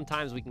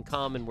 sometimes we can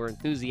come and we're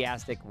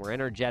enthusiastic and we're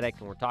energetic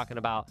and we're talking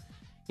about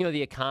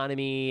the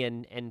economy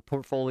and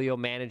portfolio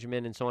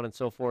management and so on and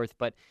so forth.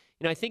 But,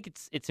 I think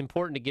it's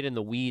important to get in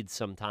the weeds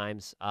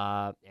sometimes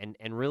and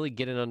really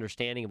get an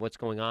understanding of what's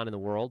going on in the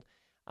world.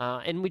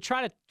 And we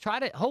try to,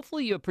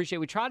 hopefully you appreciate,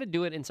 we try to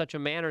do it in such a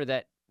manner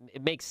that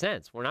it makes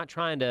sense. We're not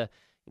trying to,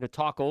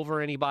 talk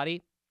over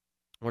anybody.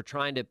 We're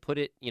trying to put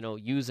it,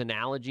 use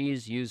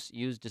analogies,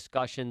 use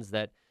discussions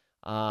that,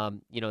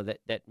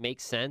 that make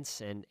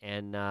sense and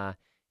kind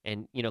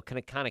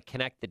of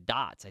connect the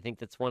dots. I think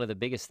that's one of the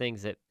biggest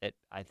things that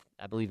I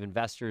believe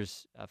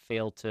investors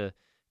fail to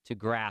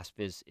grasp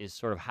is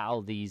sort of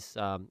how these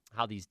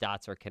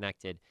dots are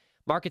connected.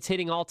 Markets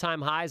hitting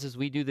all-time highs as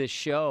we do this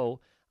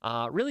show,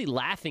 really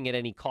laughing at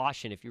any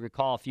caution. If you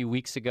recall, a few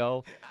weeks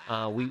ago,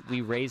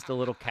 we raised a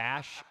little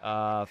cash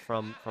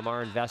from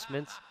our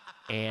investments,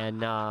 and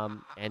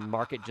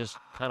market just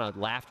kind of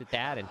laughed at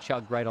that and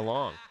chugged right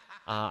along.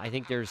 I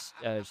think there's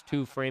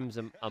 2 frames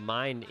of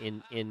mind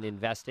in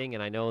investing,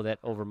 and I know that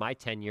over my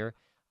tenure,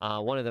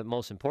 one of the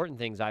most important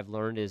things I've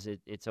learned is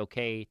it's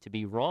okay to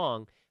be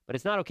wrong, but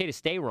it's not okay to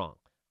stay wrong.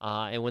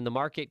 And when the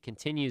market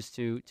continues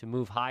to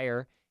move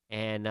higher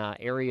and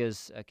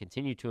areas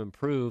continue to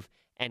improve.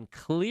 And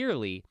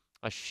clearly,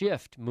 a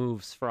shift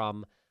moves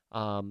from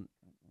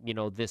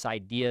this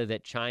idea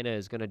that China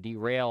is going to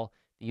derail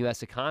the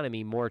U.S.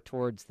 economy more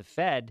towards the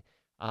Fed.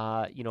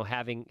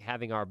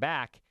 Having our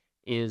back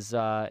is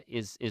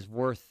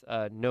worth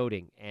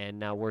noting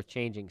and worth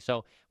changing.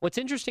 So what's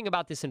interesting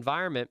about this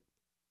environment,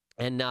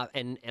 and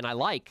I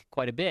like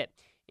quite a bit,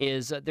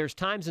 is there's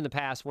times in the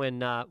past when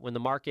the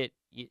market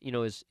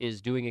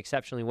is doing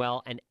exceptionally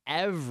well and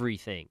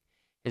everything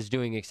is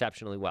doing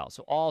exceptionally well.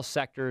 So all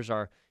sectors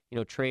are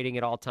trading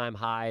at all-time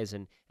highs,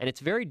 and it's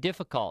very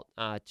difficult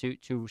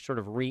to sort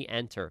of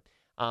re-enter.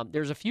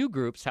 There's a few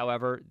groups,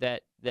 however,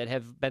 that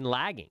have been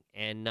lagging,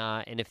 and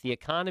if the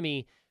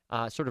economy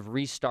sort of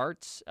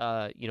restarts,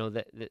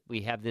 that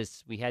we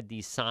had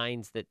these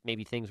signs that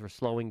maybe things were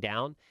slowing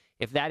down.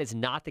 If that is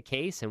not the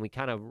case, and we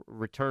kind of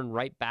return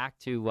right back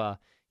to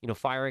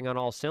firing on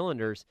all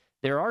cylinders,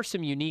 there are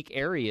some unique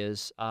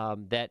areas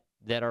that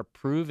are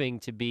proving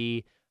to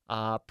be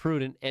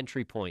prudent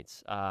entry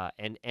points,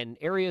 and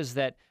areas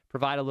that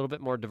provide a little bit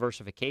more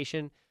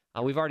diversification.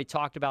 We've already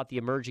talked about the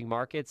emerging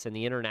markets and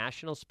the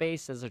international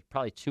space. Those are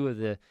probably two of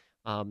the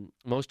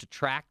most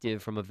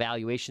attractive from a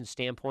valuation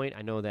standpoint.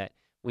 I know that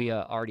we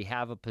already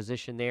have a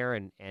position there,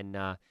 and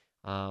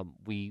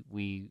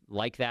we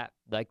like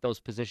those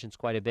positions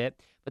quite a bit.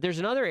 But there's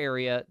another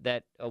area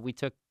that we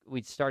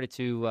started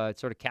to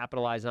sort of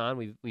capitalize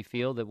on. We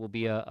feel that will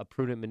be a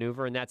prudent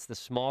maneuver, and that's the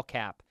small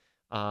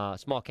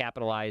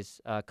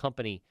capitalized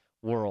company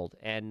world.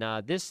 And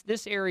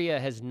this area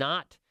has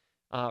not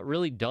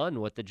really done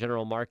what the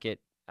general market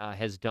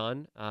has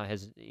done.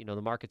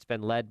 The market's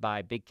been led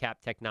by big cap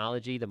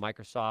technology. The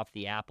Microsoft,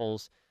 the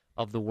Apples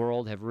of the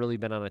world have really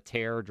been on a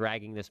tear,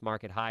 dragging this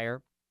market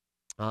higher.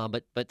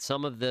 But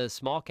some of the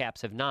small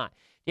caps have not.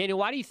 Daniel,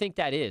 why do you think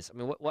that is? I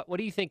mean, what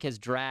do you think has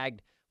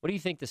dragged? Why do you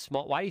think the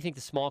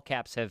small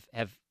caps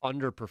have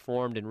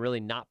underperformed and really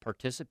not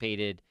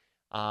participated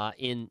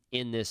in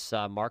this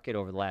market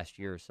over the last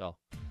year or so?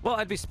 Well,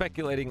 I'd be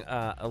speculating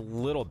a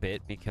little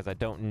bit because I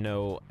don't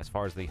know as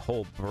far as the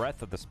whole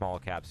breadth of the small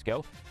caps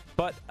go.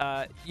 But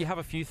you have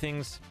a few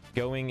things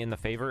going in the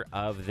favor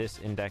of this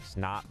index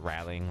not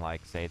rallying,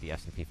 like, say, the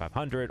S&P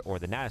 500 or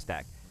the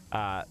NASDAQ.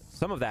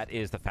 Some of that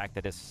is the fact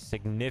that it's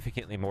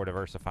significantly more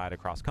diversified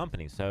across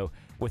companies. So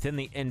within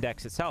the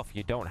index itself,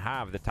 you don't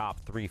have the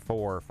top 3,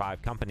 4, or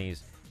 5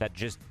 companies that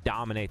just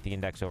dominate the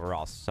index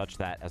overall, such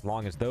that as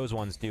long as those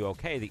ones do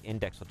okay, the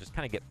index will just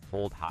kind of get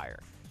pulled higher.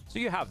 So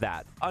you have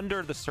that.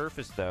 Under the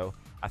surface, though,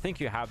 I think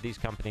you have these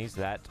companies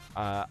that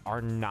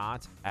are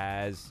not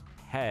as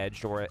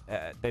hedged, or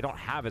they don't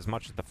have as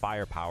much of the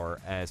firepower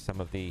as some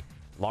of the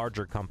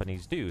larger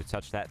companies do,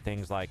 such that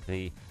things like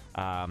the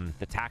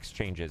tax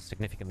changes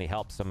significantly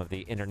help some of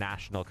the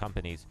international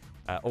companies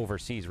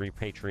overseas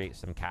repatriate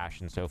some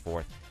cash and so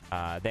forth.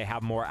 They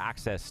have more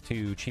access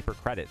to cheaper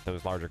credit,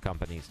 those larger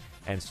companies,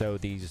 and so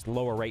these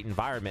lower rate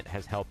environment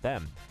has helped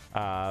them.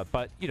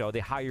 But the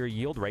higher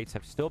yield rates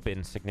have still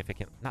been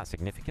not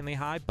significantly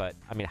high, but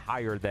I mean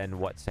higher than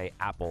what, say,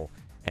 Apple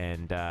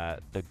and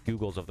the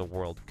Googles of the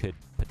world could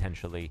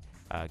potentially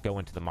go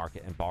into the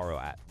market and borrow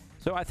at.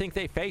 So I think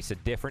they face a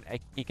different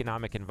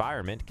economic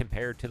environment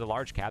compared to the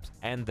large caps,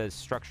 and the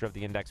structure of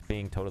the index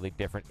being totally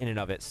different in and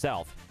of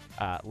itself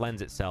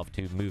lends itself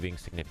to moving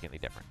significantly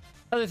different.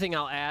 Other thing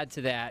I'll add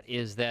to that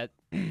is that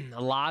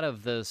a lot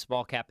of the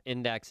small cap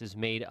index is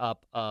made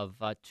up of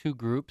two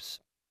groups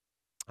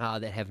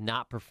that have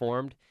not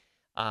performed.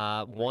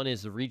 One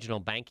is the regional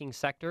banking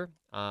sector.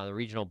 The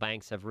regional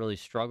banks have really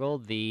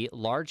struggled. The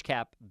large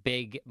cap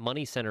big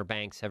money center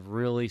banks have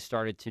really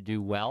started to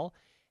do well,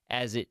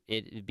 as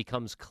it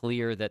becomes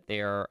clear that they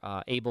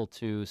are able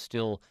to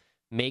still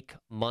make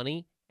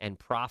money and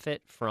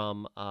profit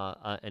from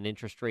an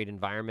interest rate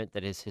environment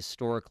that is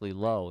historically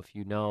low. If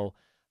you know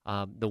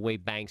the way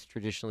banks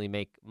traditionally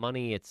make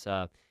money, it's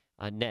a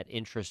net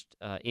interest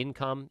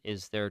income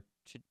is their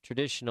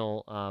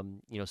traditional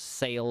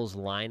sales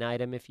line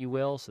item, if you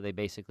will. So they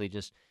basically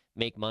just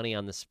make money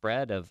on the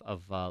spread of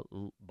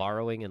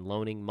borrowing and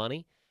loaning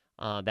money.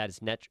 That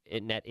is net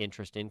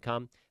interest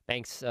income.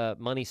 Banks,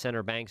 money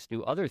center banks,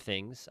 do other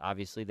things.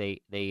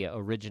 Obviously, they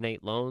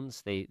originate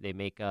loans. They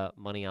make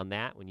money on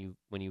that. When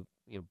you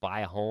buy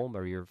a home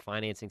or you're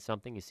financing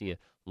something, you see a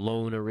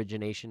loan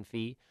origination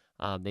fee.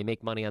 They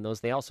make money on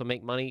those. They also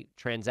make money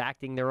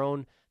transacting their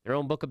own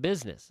book of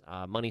business.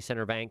 Money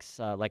center banks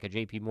like a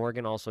J.P.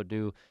 Morgan also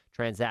do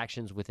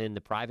transactions within the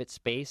private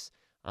space.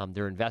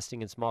 They're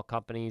investing in small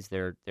companies.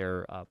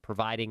 They're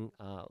providing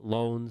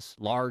loans,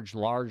 large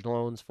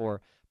loans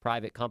for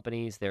private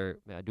companies. They're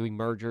doing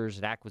mergers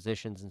and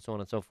acquisitions and so on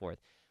and so forth.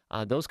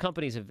 Those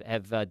companies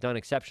have done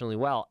exceptionally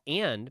well,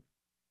 and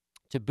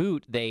to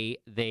boot,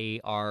 they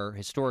are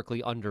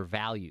historically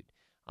undervalued.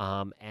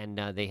 And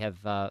they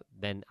have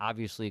been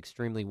obviously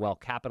extremely well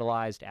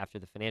capitalized after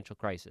the financial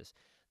crisis.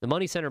 The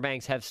money center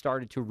banks have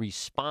started to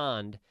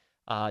respond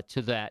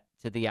to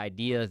the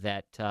idea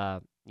that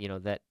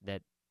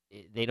that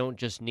they don't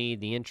just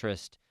need the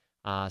interest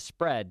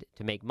spread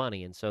to make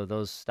money, and so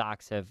those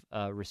stocks have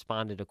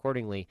responded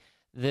accordingly.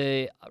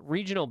 The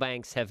regional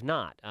banks have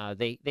not.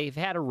 They've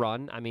had a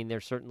run. I mean,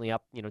 they're certainly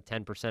up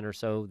 10% or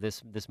so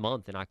this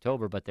month in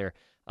October, but they're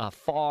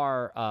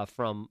far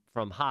from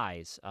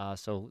highs.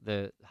 So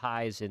the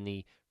highs in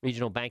the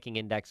regional banking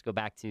index go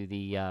back to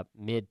the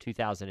mid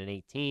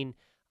 2018.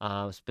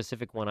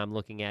 Specific one I'm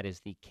looking at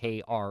is the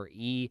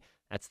KRE.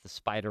 That's the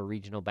SPDR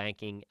Regional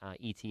Banking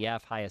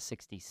ETF, high of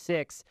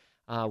 66.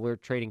 We're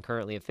trading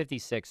currently at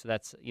 56, so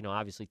that's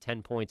obviously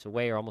 10 points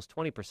away, or almost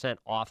 20%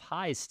 off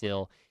highs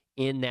still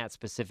in that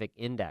specific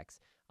index.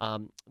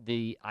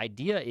 The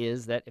idea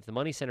is that if the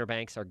money center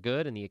banks are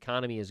good and the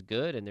economy is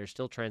good, and there's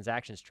still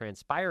transactions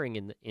transpiring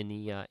in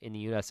the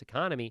U.S.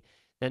 economy,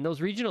 then those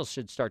regionals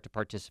should start to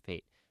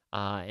participate,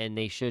 and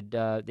they should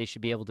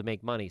be able to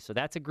make money. So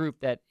that's a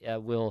group that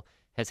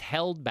has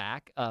held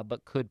back,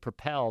 but could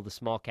propel the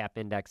small cap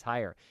index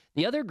higher.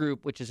 The other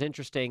group, which is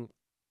interesting,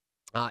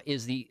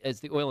 is the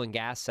oil and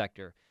gas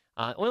sector.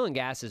 Oil and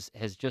gas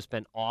has just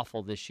been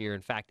awful this year.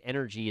 In fact,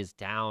 energy is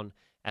down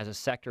as a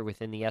sector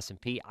within the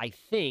S&P. I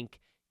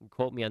think,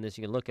 quote me on this,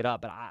 you can look it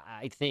up, but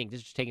I think, this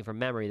is just taken from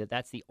memory,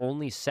 that's the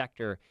only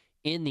sector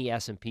in the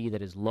S&P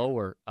that is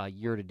lower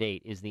year to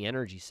date is the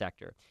energy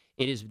sector.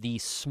 It is the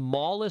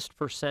smallest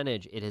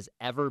percentage it has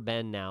ever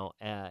been now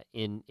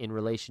in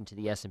relation to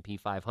the S&P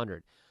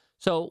 500.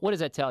 So what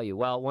does that tell you?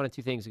 Well, one of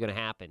two things are going to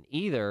happen.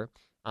 Either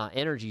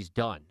energy's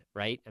done,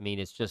 right? I mean,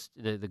 it's just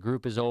the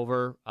group is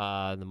over,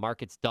 the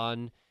market's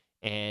done,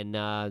 and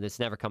it's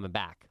never coming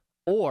back.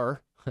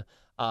 Or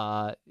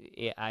I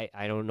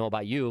don't know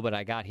about you, but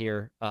I got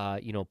here,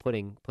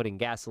 putting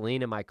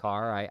gasoline in my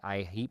car.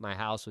 I heat my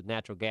house with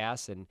natural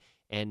gas, and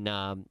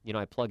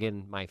I plug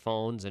in my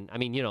phones, and I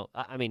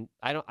think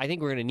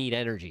we're going to need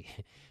energy.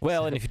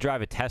 Well, and if you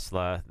drive a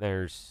Tesla,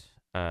 there's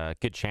a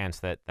good chance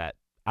that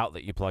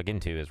outlet you plug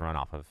into is run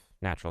off of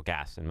natural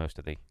gas in most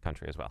of the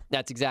country as well.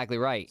 That's exactly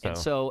right. And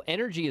so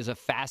energy is a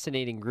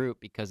fascinating group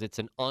because it's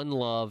an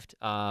unloved,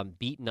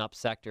 beaten up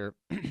sector,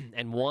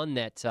 and one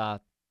that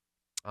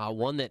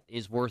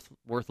is worth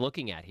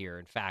looking at here.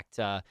 In fact,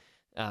 an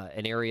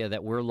area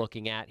that we're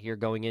looking at here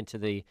going into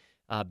the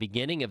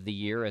beginning of the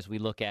year, as we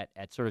look at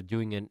sort of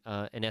doing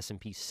an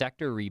S&P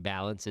sector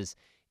rebalance,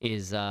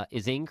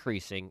 is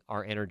increasing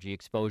our energy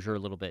exposure a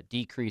little bit,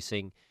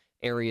 decreasing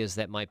areas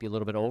that might be a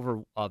little bit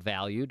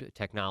overvalued,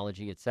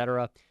 technology, et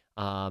cetera,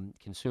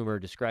 consumer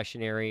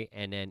discretionary,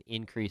 and then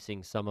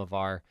increasing some of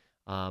our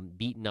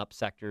beaten up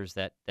sectors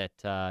that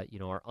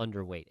are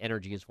underweight.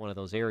 Energy is one of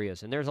those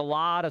areas, and there's a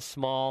lot of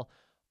small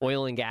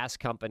oil and gas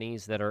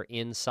companies that are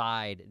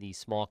inside the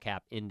small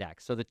cap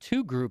index. So the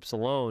two groups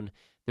alone,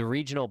 the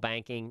regional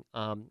banking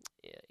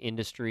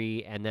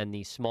industry and then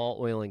the small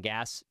oil and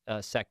gas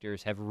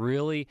sectors, have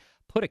really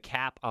put a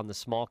cap on the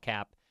small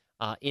cap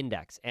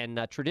index.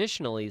 And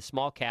traditionally,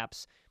 small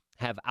caps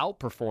have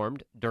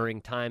outperformed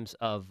during times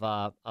of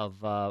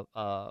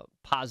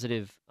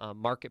positive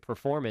market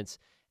performance,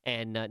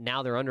 and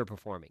now they're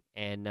underperforming.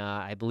 And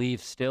I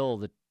believe still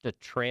the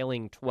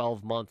trailing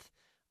 12-month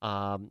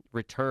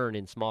return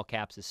in small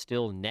caps is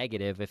still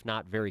negative, if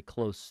not very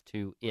close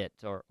to it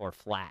or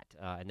flat.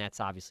 And that's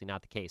obviously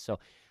not the case. So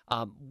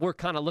we're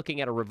kind of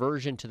looking at a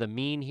reversion to the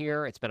mean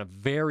here. It's been a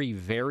very,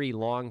 very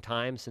long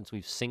time since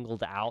we've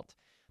singled out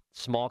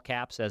small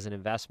caps as an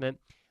investment.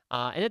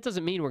 And it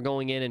doesn't mean we're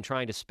going in and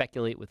trying to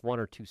speculate with one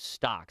or two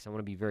stocks. I want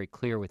to be very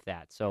clear with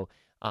that. So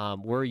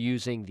we're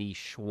using the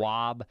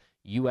Schwab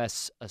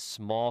U.S.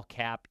 Small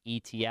Cap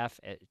ETF.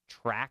 It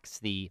tracks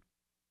the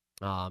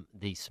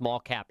small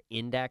cap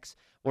index.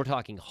 We're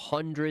talking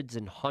hundreds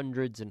and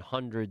hundreds and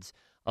hundreds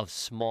of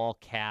small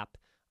cap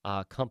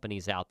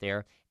companies out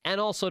there. And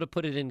also, to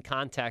put it in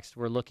context,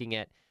 we're looking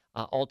at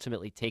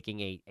ultimately taking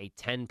a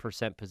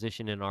 10%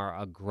 position in our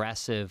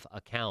aggressive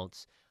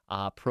accounts,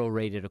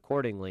 prorated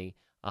accordingly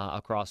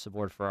across the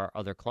board for our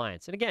other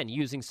clients. And again,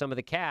 using some of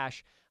the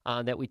cash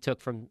that we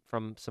took from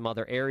some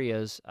other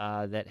areas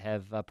that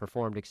have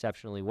performed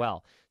exceptionally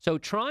well. So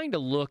trying to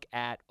look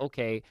at,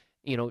 okay,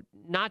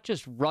 not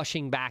just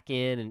rushing back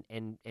in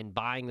and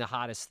buying the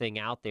hottest thing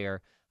out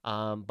there,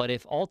 but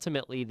if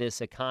ultimately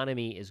this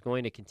economy is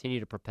going to continue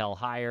to propel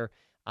higher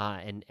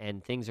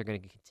and things are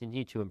going to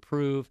continue to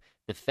improve,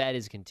 the Fed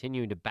is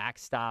continuing to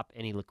backstop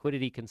any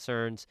liquidity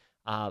concerns,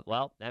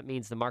 well, that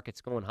means the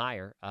market's going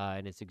higher,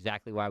 and it's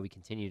exactly why we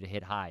continue to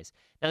hit highs.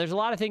 Now, there's a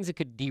lot of things that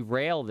could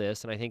derail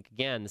this, and I think,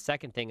 again, the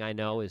second thing I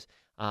know is,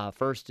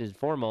 first and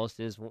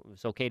foremost, is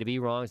it's okay to be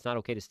wrong. It's not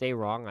okay to stay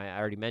wrong. I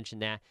already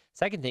mentioned that.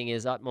 Second thing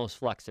is utmost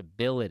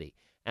flexibility,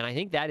 and I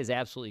think that is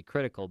absolutely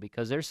critical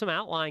because there's some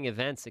outlying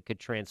events that could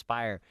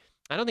transpire.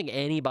 I don't think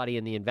anybody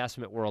in the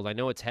investment world, I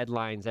know it's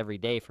headlines every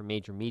day from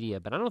major media,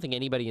 but I don't think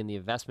anybody in the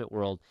investment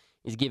world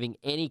is giving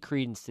any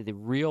credence to the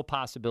real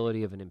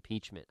possibility of an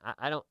impeachment.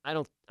 I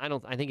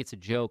think it's a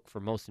joke for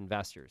most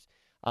investors.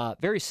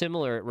 Very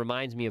similar, it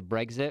reminds me of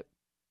Brexit.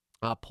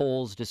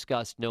 Polls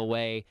discussed no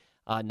way,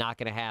 not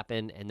going to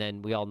happen, and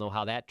then we all know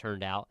how that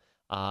turned out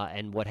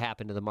and what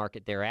happened to the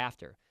market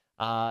thereafter.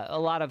 A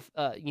lot of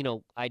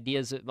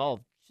ideas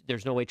of,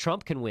 there's no way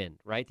Trump can win,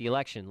 right? The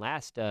election,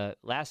 last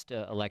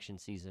election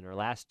season or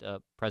last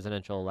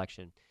presidential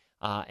election.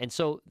 And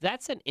so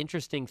that's an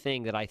interesting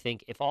thing that I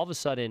think if all of a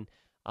sudden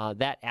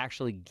that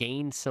actually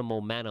gains some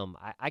momentum,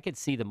 I could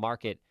see the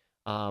market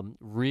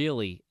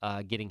really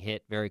getting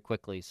hit very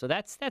quickly. So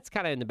that's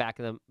kind of in the back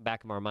of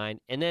our mind.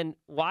 And then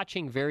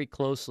watching very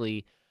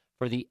closely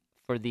for the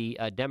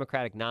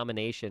Democratic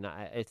nomination,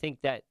 I think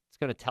that's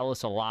going to tell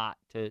us a lot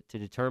to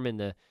determine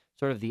the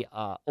sort of the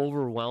not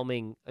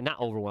overwhelming,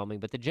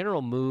 but the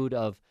general mood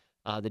of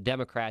the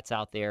Democrats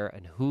out there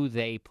and who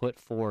they put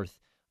forth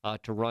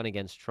to run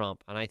against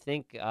Trump. And I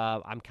think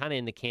I'm kind of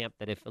in the camp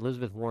that if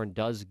Elizabeth Warren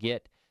does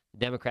get the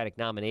Democratic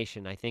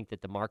nomination, I think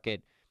that the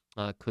market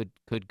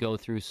could go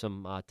through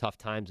some tough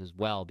times as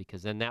well,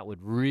 because then that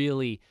would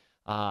really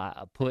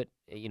put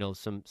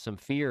some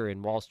fear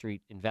in Wall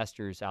Street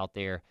investors out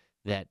there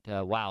that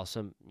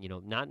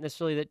not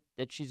necessarily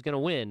that she's going to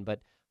win,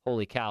 but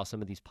holy cow,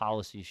 some of these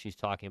policies she's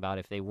talking about,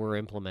 if they were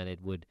implemented,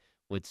 would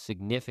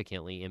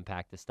significantly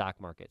impact the stock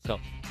market. So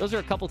those are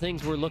a couple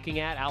things we're looking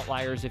at,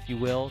 outliers, if you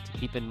will, to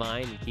keep in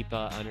mind and keep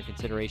under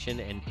consideration.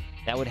 And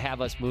that would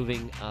have us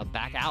moving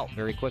back out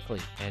very quickly.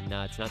 And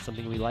it's not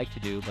something we like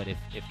to do, but if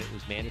it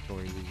was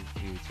mandatory,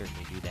 we would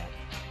certainly do that.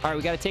 All right,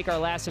 we got to take our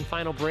last and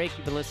final break.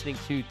 You've been listening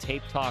to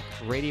Tape Talk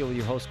Radio with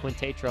your host, Quint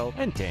Tatro.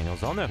 And Daniel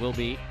Zolna. We'll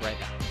be right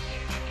back.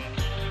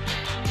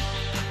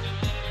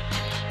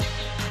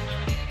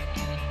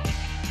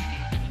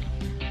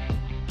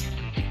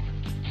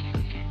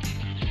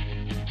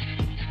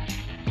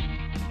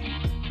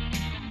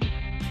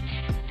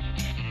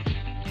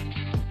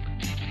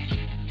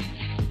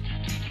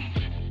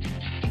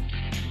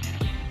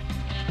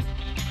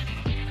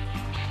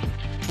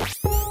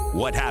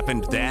 What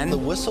happened then? The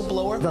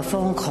whistleblower. The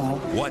phone call.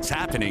 What's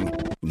happening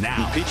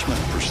now? Impeachment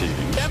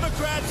proceedings.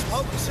 Democrats,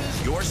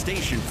 hoaxes. Your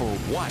station for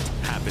what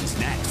happens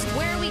next.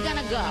 Where are we going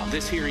to go?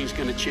 This hearing's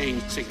going to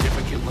change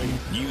significantly.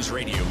 News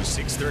Radio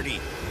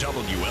 630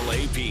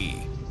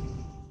 WLAP.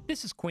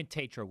 This is Quint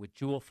Tatro with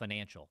Jewel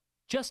Financial.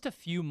 Just a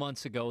few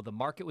months ago, the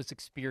market was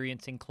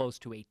experiencing close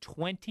to a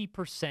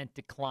 20%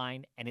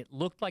 decline, and it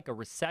looked like a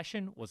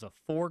recession was a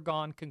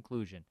foregone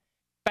conclusion.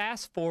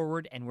 Fast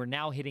forward, and we're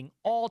now hitting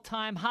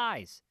all-time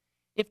highs.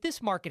 If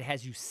this market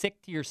has you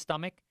sick to your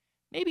stomach,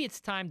 maybe it's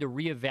time to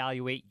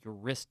reevaluate your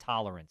risk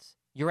tolerance,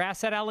 your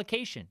asset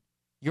allocation,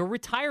 your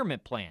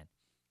retirement plan.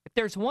 If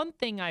there's one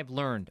thing I've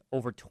learned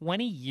over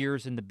 20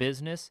 years in the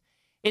business,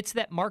 it's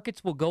that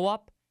markets will go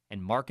up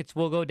and markets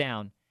will go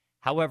down.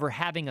 However,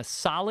 having a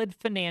solid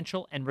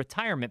financial and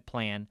retirement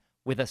plan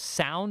with a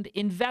sound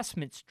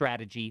investment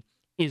strategy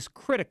is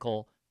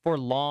critical for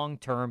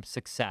long-term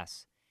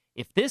success.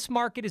 If this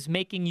market is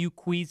making you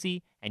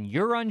queasy and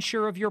you're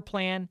unsure of your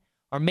plan,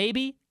 or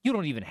maybe you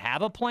don't even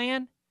have a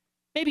plan,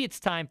 maybe it's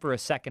time for a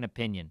second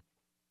opinion.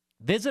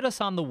 Visit us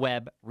on the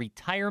web,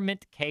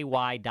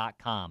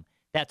 retirementky.com.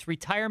 That's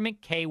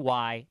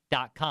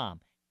retirementky.com.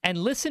 And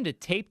listen to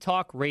Tape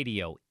Talk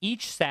Radio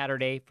each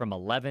Saturday from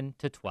 11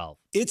 to 12.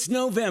 It's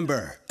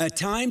November, a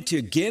time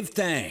to give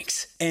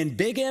thanks. And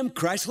Big M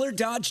Chrysler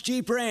Dodge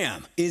Jeep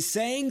Ram is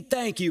saying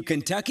thank you,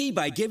 Kentucky,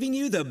 by giving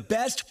you the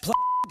best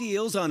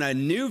deals on a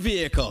new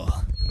vehicle.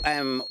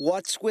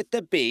 What's with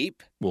the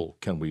beep? Well,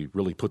 can we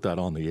really put that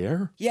on the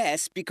air?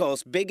 Yes,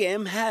 because Big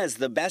M has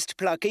the best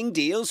plucking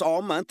deals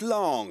all month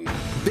long.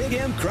 Big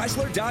M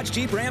Chrysler Dodge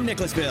Jeep Ram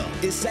Nicholasville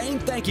is saying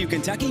thank you,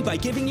 Kentucky, by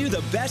giving you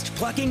the best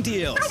plucking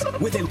deals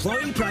with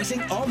employee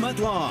pricing all month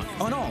long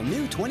on all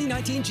new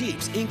 2019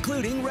 Jeeps,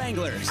 including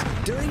Wranglers.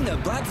 During the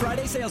Black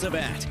Friday sales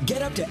event,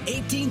 get up to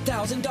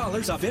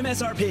 $18,000 off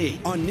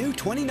MSRP on new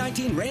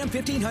 2019 Ram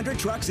 1500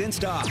 trucks in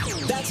stock.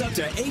 That's up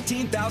to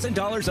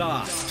 $18,000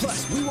 off.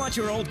 Plus, we want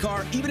your old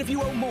car even if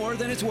you owe more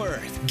than it's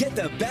worth. Get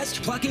the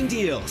best plucking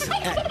deals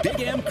at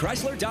Big M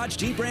Chrysler Dodge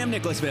Jeep Ram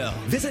Nicholasville.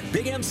 Visit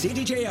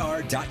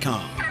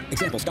BigMCDJR.com.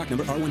 Example, stock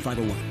number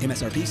R1501.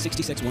 MSRP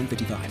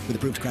 $66,155 with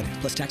approved credit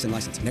plus tax and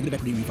license. Negative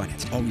equity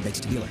refinanced. All rebates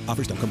to dealer.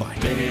 Offers don't combine.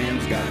 Big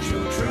M's got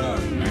your truck,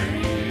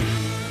 man.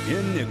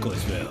 In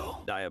Nicholasville.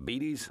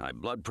 Diabetes, high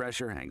blood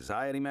pressure,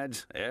 anxiety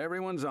meds,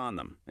 everyone's on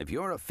them. If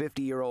you're a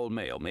 50-year-old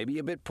male, maybe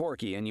a bit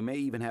porky, and you may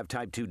even have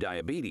type 2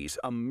 diabetes,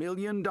 $1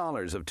 million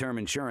of term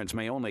insurance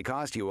may only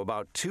cost you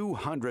about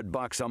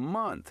 $200 a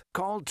month.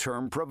 Call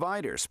Term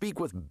Provider. Speak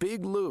with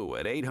Big Lou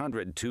at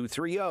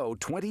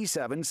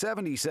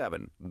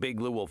 800-230-2777. Big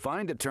Lou will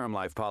find a term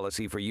life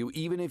policy for you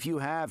even if you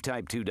have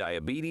type 2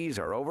 diabetes,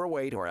 are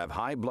overweight, or have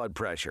high blood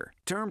pressure.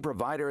 Term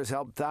Provider has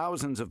helped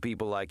thousands of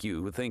people like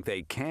you who think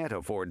they can't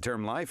afford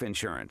term life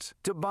insurance.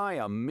 To buy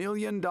 $1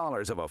 million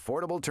of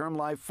affordable term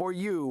life for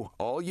you,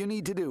 all you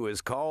need to do is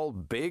call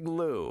Big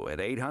Lou at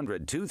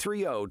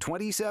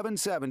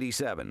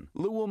 800-230-2777.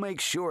 Lou will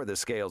make sure the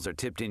scales are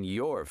tipped in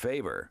your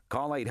favor.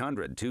 Call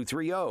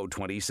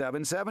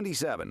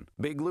 800-230-2777.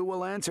 Big Lou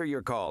will answer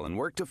your call and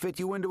work to fit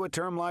you into a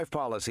term life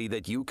policy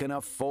that you can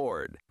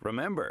afford.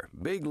 Remember,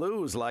 Big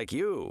Lou's like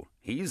you.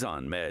 He's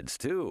on meds,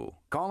 too.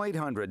 Call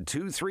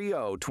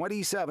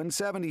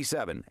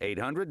 800-230-2777.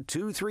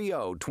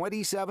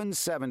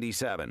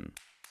 800-230-2777.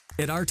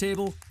 At our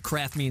table,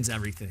 craft means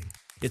everything.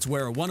 It's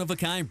where a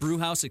one-of-a-kind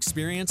brewhouse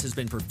experience has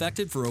been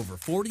perfected for over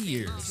 40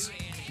 years.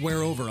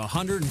 where over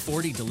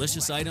 140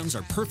 delicious items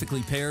are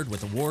perfectly paired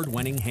with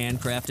award-winning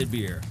handcrafted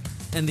beer.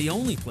 And the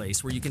only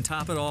place where you can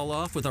top it all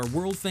off with our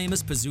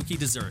world-famous Pizookie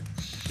dessert.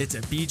 It's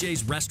at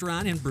BJ's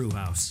Restaurant and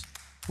Brewhouse,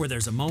 where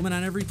there's a moment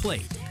on every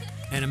plate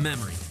and a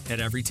memory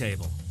at every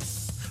table.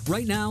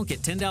 Right now,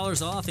 get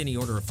 $10 off any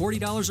order of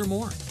 $40 or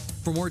more.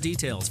 For more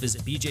details,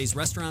 visit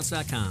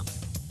bjsrestaurants.com.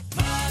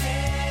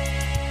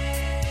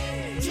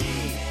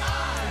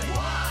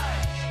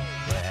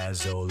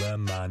 Where's all the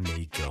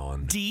money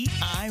gone?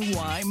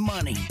 DIY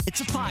Money.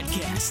 It's a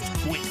podcast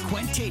with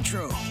Quint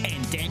Tatro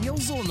and Daniel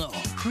Zolno.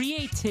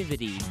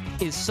 Creativity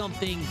is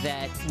something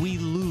that we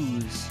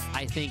lose,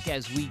 I think,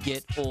 as we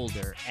get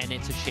older, and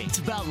it's a shame. It's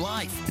about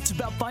life. It's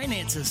about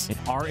finances. In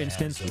our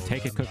instance, we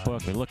take a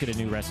cookbook, we look at a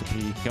new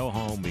recipe, go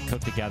home, we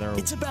cook together.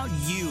 It's about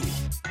you.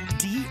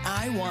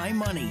 DIY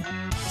Money.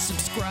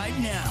 Subscribe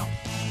now,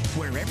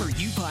 wherever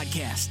you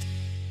podcast.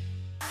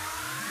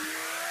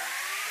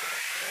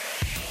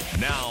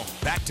 Now,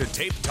 back to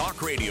Tape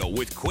Talk Radio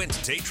with Quint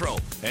Tatro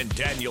and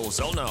Daniel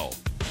Zolno.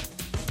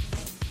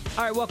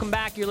 All right, welcome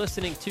back. You're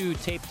listening to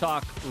Tape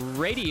Talk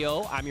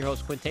Radio. I'm your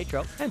host, Quint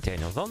Tatro. And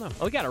Daniel Zolno.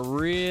 We got a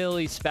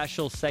really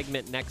special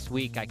segment next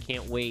week. I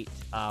can't wait.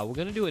 We're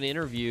going to do an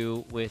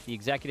interview with the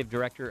executive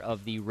director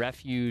of the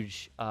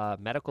Refuge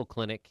Medical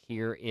Clinic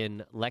here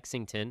in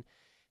Lexington.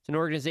 It's an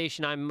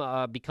organization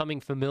I'm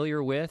becoming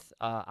familiar with.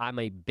 I'm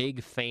a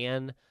big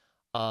fan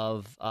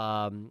of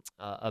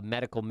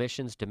medical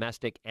missions,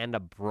 domestic and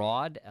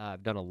abroad.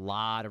 I've done a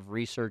lot of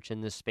research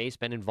in this space,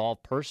 been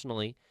involved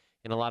personally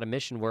in a lot of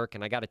mission work,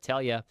 and I got to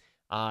tell you,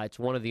 it's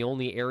one of the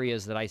only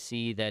areas that I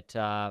see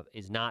that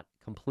is not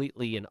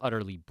completely and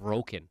utterly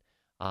broken.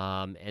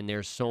 And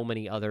there's so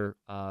many other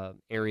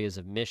areas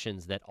of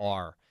missions that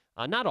are.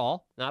 Not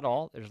all.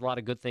 There's a lot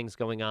of good things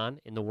going on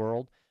in the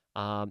world.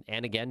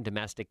 And again,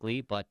 domestically,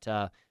 but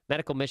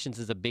medical missions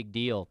is a big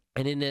deal.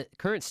 And in the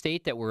current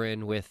state that we're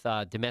in with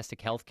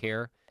domestic health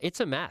care,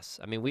 it's a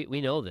mess. I mean,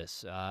 we know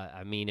this.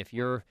 I mean, if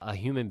you're a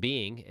human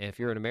being, if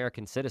you're an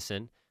American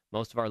citizen,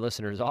 most of our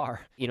listeners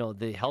are,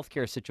 the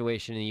healthcare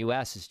situation in the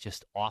U.S. is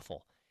just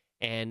awful.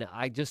 And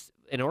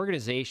an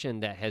organization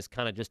that has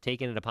kind of just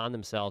taken it upon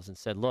themselves and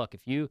said, look,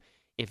 if you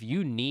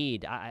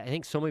need, I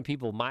think so many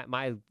people,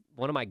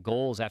 one of my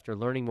goals after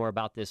learning more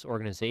about this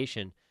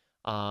organization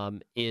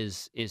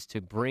is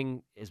to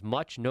bring as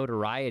much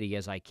notoriety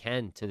as I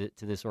can to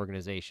this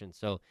organization,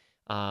 so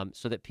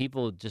that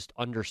people just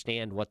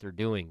understand what they're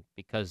doing.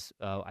 Because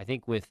I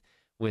think with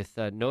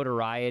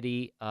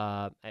notoriety,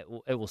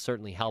 it will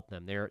certainly help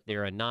them.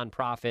 They're a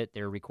nonprofit.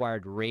 They're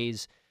required to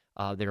raise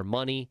their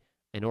money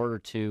in order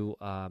to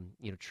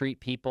treat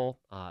people.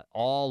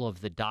 All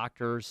of the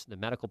doctors, the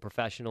medical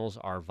professionals,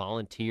 are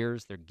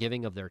volunteers. They're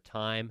giving of their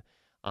time.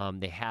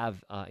 They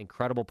have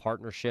incredible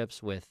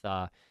partnerships with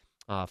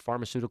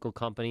pharmaceutical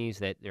companies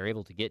that they're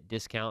able to get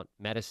discount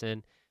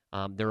medicine.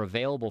 They're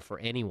available for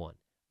anyone,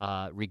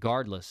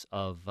 regardless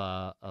of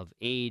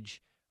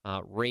age,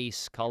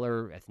 race,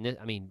 color,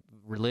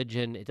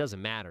 religion. It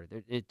doesn't matter.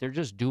 They're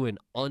just doing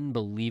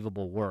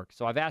unbelievable work.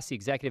 So I've asked the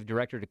executive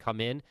director to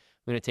come in.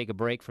 We're going to take a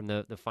break from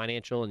the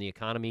financial and the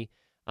economy,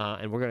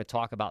 and we're going to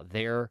talk about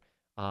their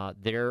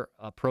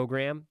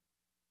program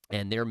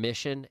and their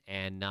mission,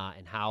 and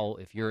how,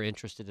 if you're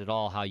interested at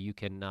all, how you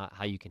can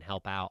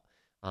help out.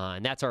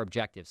 And that's our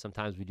objective.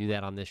 Sometimes we do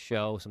that on this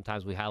show.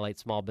 Sometimes we highlight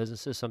small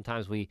businesses.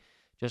 Sometimes we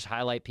just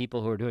highlight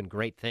people who are doing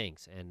great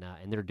things, and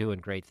they're doing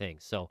great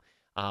things. So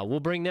we'll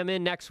bring them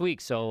in next week.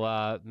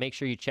 So make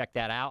sure you check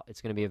that out.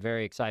 It's going to be a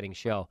very exciting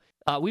show.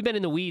 We've been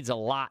in the weeds a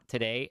lot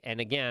today. And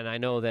again, I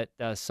know that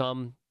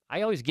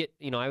I always get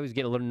a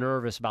little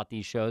nervous about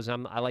these shows.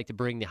 I like to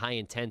bring the high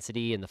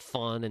intensity and the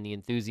fun and the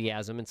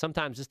enthusiasm. And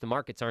sometimes just the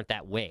markets aren't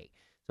that way.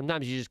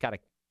 Sometimes you just got to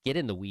get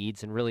in the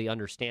weeds and really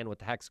understand what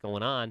the heck's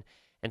going on.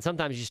 And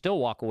sometimes you still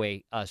walk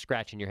away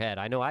scratching your head.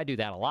 I know I do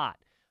that a lot.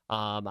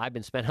 I've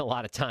been spending a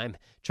lot of time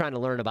trying to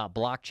learn about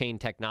blockchain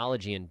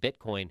technology and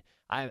Bitcoin.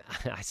 I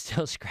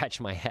still scratch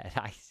my head.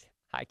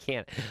 I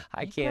can't.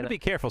 You gotta be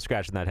careful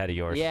scratching that head of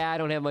yours. Yeah, I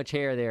don't have much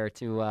hair there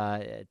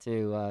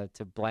to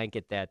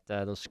blanket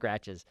those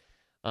scratches.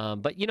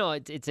 But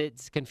it's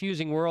a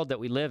confusing world that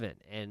we live in,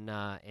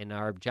 and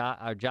our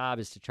job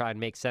is to try and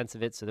make sense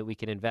of it so that we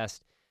can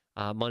invest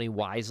money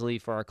wisely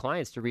for our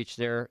clients to reach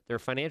their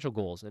financial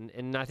goals.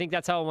 And I think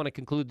that's how I want to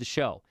conclude the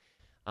show.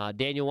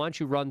 Daniel, why don't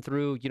you run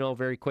through,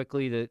 very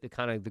quickly the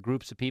kind of the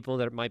groups of people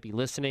that might be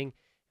listening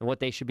and what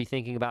they should be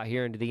thinking about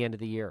here into the end of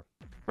the year.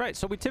 Right.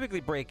 So we typically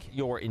break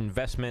your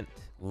investment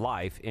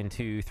life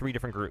into 3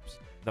 different groups.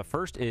 The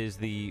first is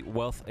the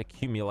wealth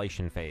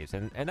accumulation phase.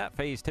 And that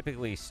phase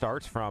typically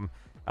starts from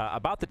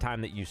about the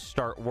time that you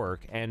start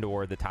work and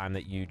or the time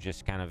that you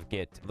just kind of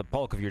get the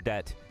bulk of your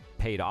debt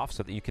paid off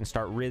so that you can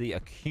start really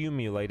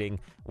accumulating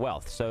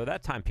wealth. So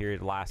that time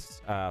period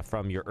lasts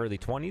from your early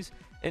 20s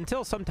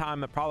until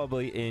sometime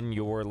probably in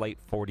your late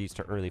 40s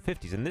to early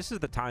 50s. And this is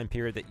the time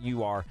period that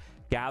you are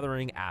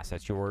gathering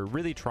assets. You're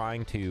really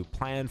trying to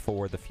plan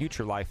for the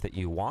future life that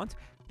you want.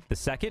 The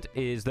second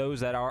is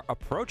those that are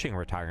approaching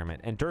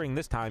retirement. And during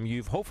this time,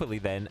 you've hopefully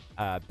then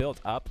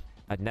built up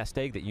a nest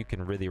egg that you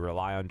can really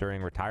rely on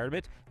during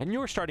retirement, and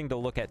you're starting to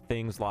look at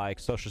things like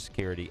Social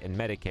Security and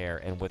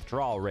Medicare and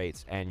withdrawal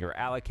rates and your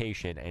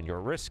allocation and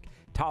your risk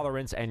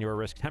tolerance and your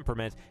risk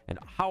temperament and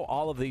how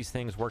all of these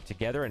things work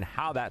together and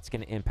how that's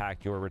going to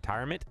impact your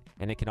retirement.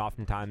 And it can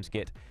oftentimes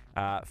get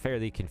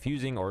fairly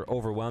confusing or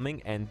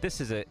overwhelming. And this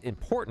is an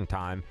important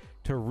time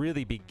to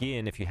really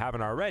begin, if you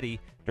haven't already,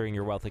 during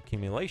your wealth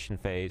accumulation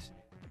phase.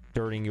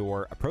 During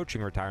your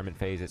approaching retirement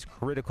phase, it's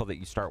critical that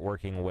you start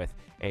working with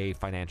a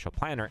financial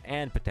planner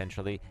and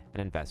potentially an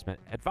investment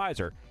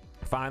advisor.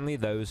 Finally,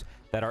 those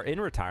that are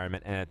in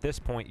retirement and at this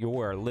point you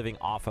are living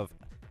off of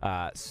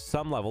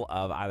some level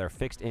of either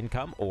fixed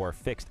income or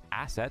fixed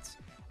assets.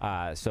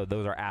 So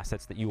those are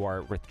assets that you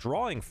are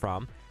withdrawing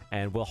from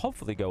and will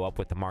hopefully go up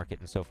with the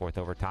market and so forth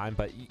over time.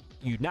 But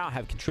you now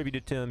have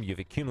contributed to them, you've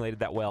accumulated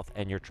that wealth,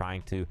 and you're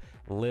trying to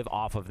live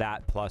off of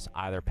that plus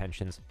either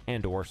pensions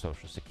and or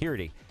Social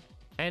Security.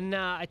 And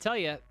I tell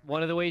you,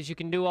 one of the ways you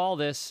can do all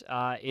this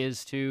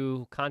is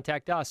to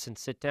contact us and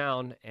sit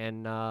down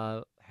and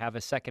have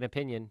a second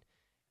opinion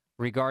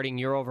regarding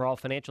your overall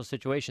financial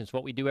situation. It's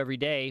what we do every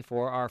day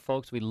for our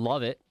folks. We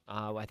love it.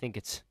 I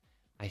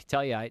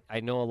tell you, I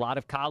know a lot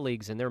of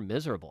colleagues and they're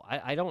miserable.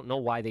 I don't know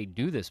why they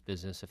do this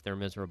business if they're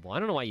miserable. I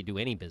don't know why you do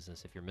any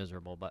business if you're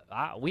miserable, but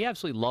we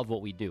absolutely love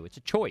what we do. It's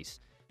a choice.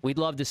 We'd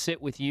love to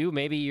sit with you.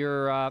 Maybe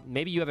you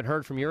haven't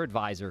heard from your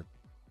advisor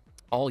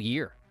all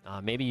year.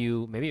 Maybe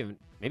you don't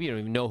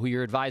even know who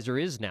your advisor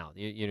is now.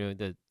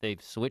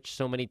 They've switched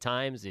so many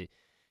times, et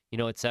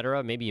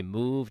cetera. Maybe you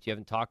moved, you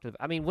haven't talked to them.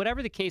 I mean,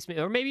 whatever the case may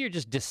be, or maybe you're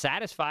just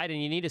dissatisfied and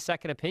you need a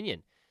second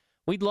opinion.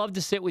 We'd love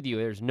to sit with you.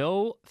 There's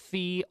no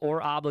fee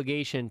or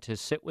obligation to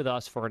sit with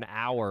us for an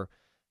hour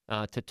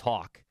to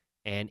talk.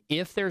 And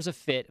if there's a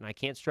fit, and I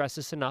can't stress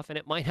this enough, and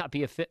it might not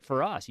be a fit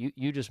for us.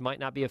 You just might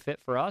not be a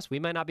fit for us. We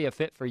might not be a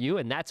fit for you,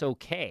 and that's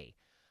okay.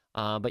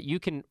 But you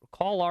can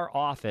call our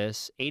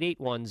office,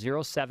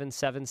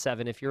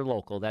 881-0777 if you're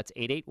local. That's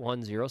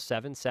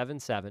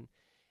 881-0777.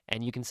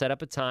 And you can set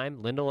up a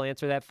time. Linda will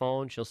answer that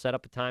phone. She'll set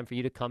up a time for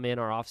you to come in.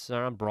 Our offices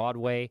are on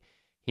Broadway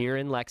here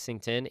in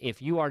Lexington.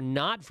 If you are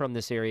not from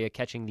this area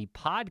catching the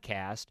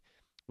podcast,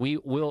 we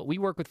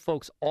work with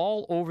folks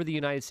all over the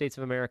United States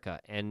of America.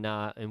 And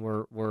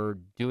we're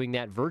doing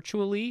that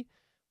virtually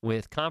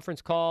with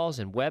conference calls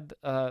and web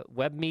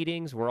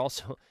meetings. We're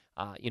also...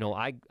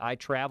 I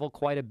travel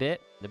quite a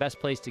bit. The best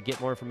place to get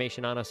more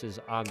information on us is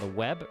on the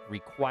web,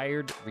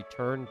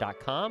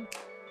 requiredreturn.com.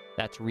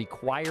 That's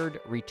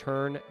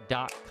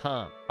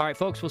requiredreturn.com. All right,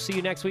 folks, we'll see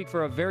you next week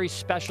for a very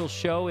special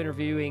show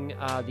interviewing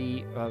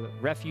the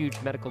Refuge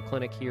Medical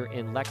Clinic here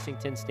in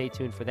Lexington. Stay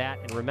tuned for that.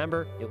 And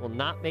remember, it will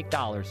not make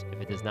dollars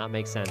if it does not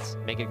make sense.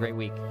 Make it a great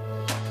week.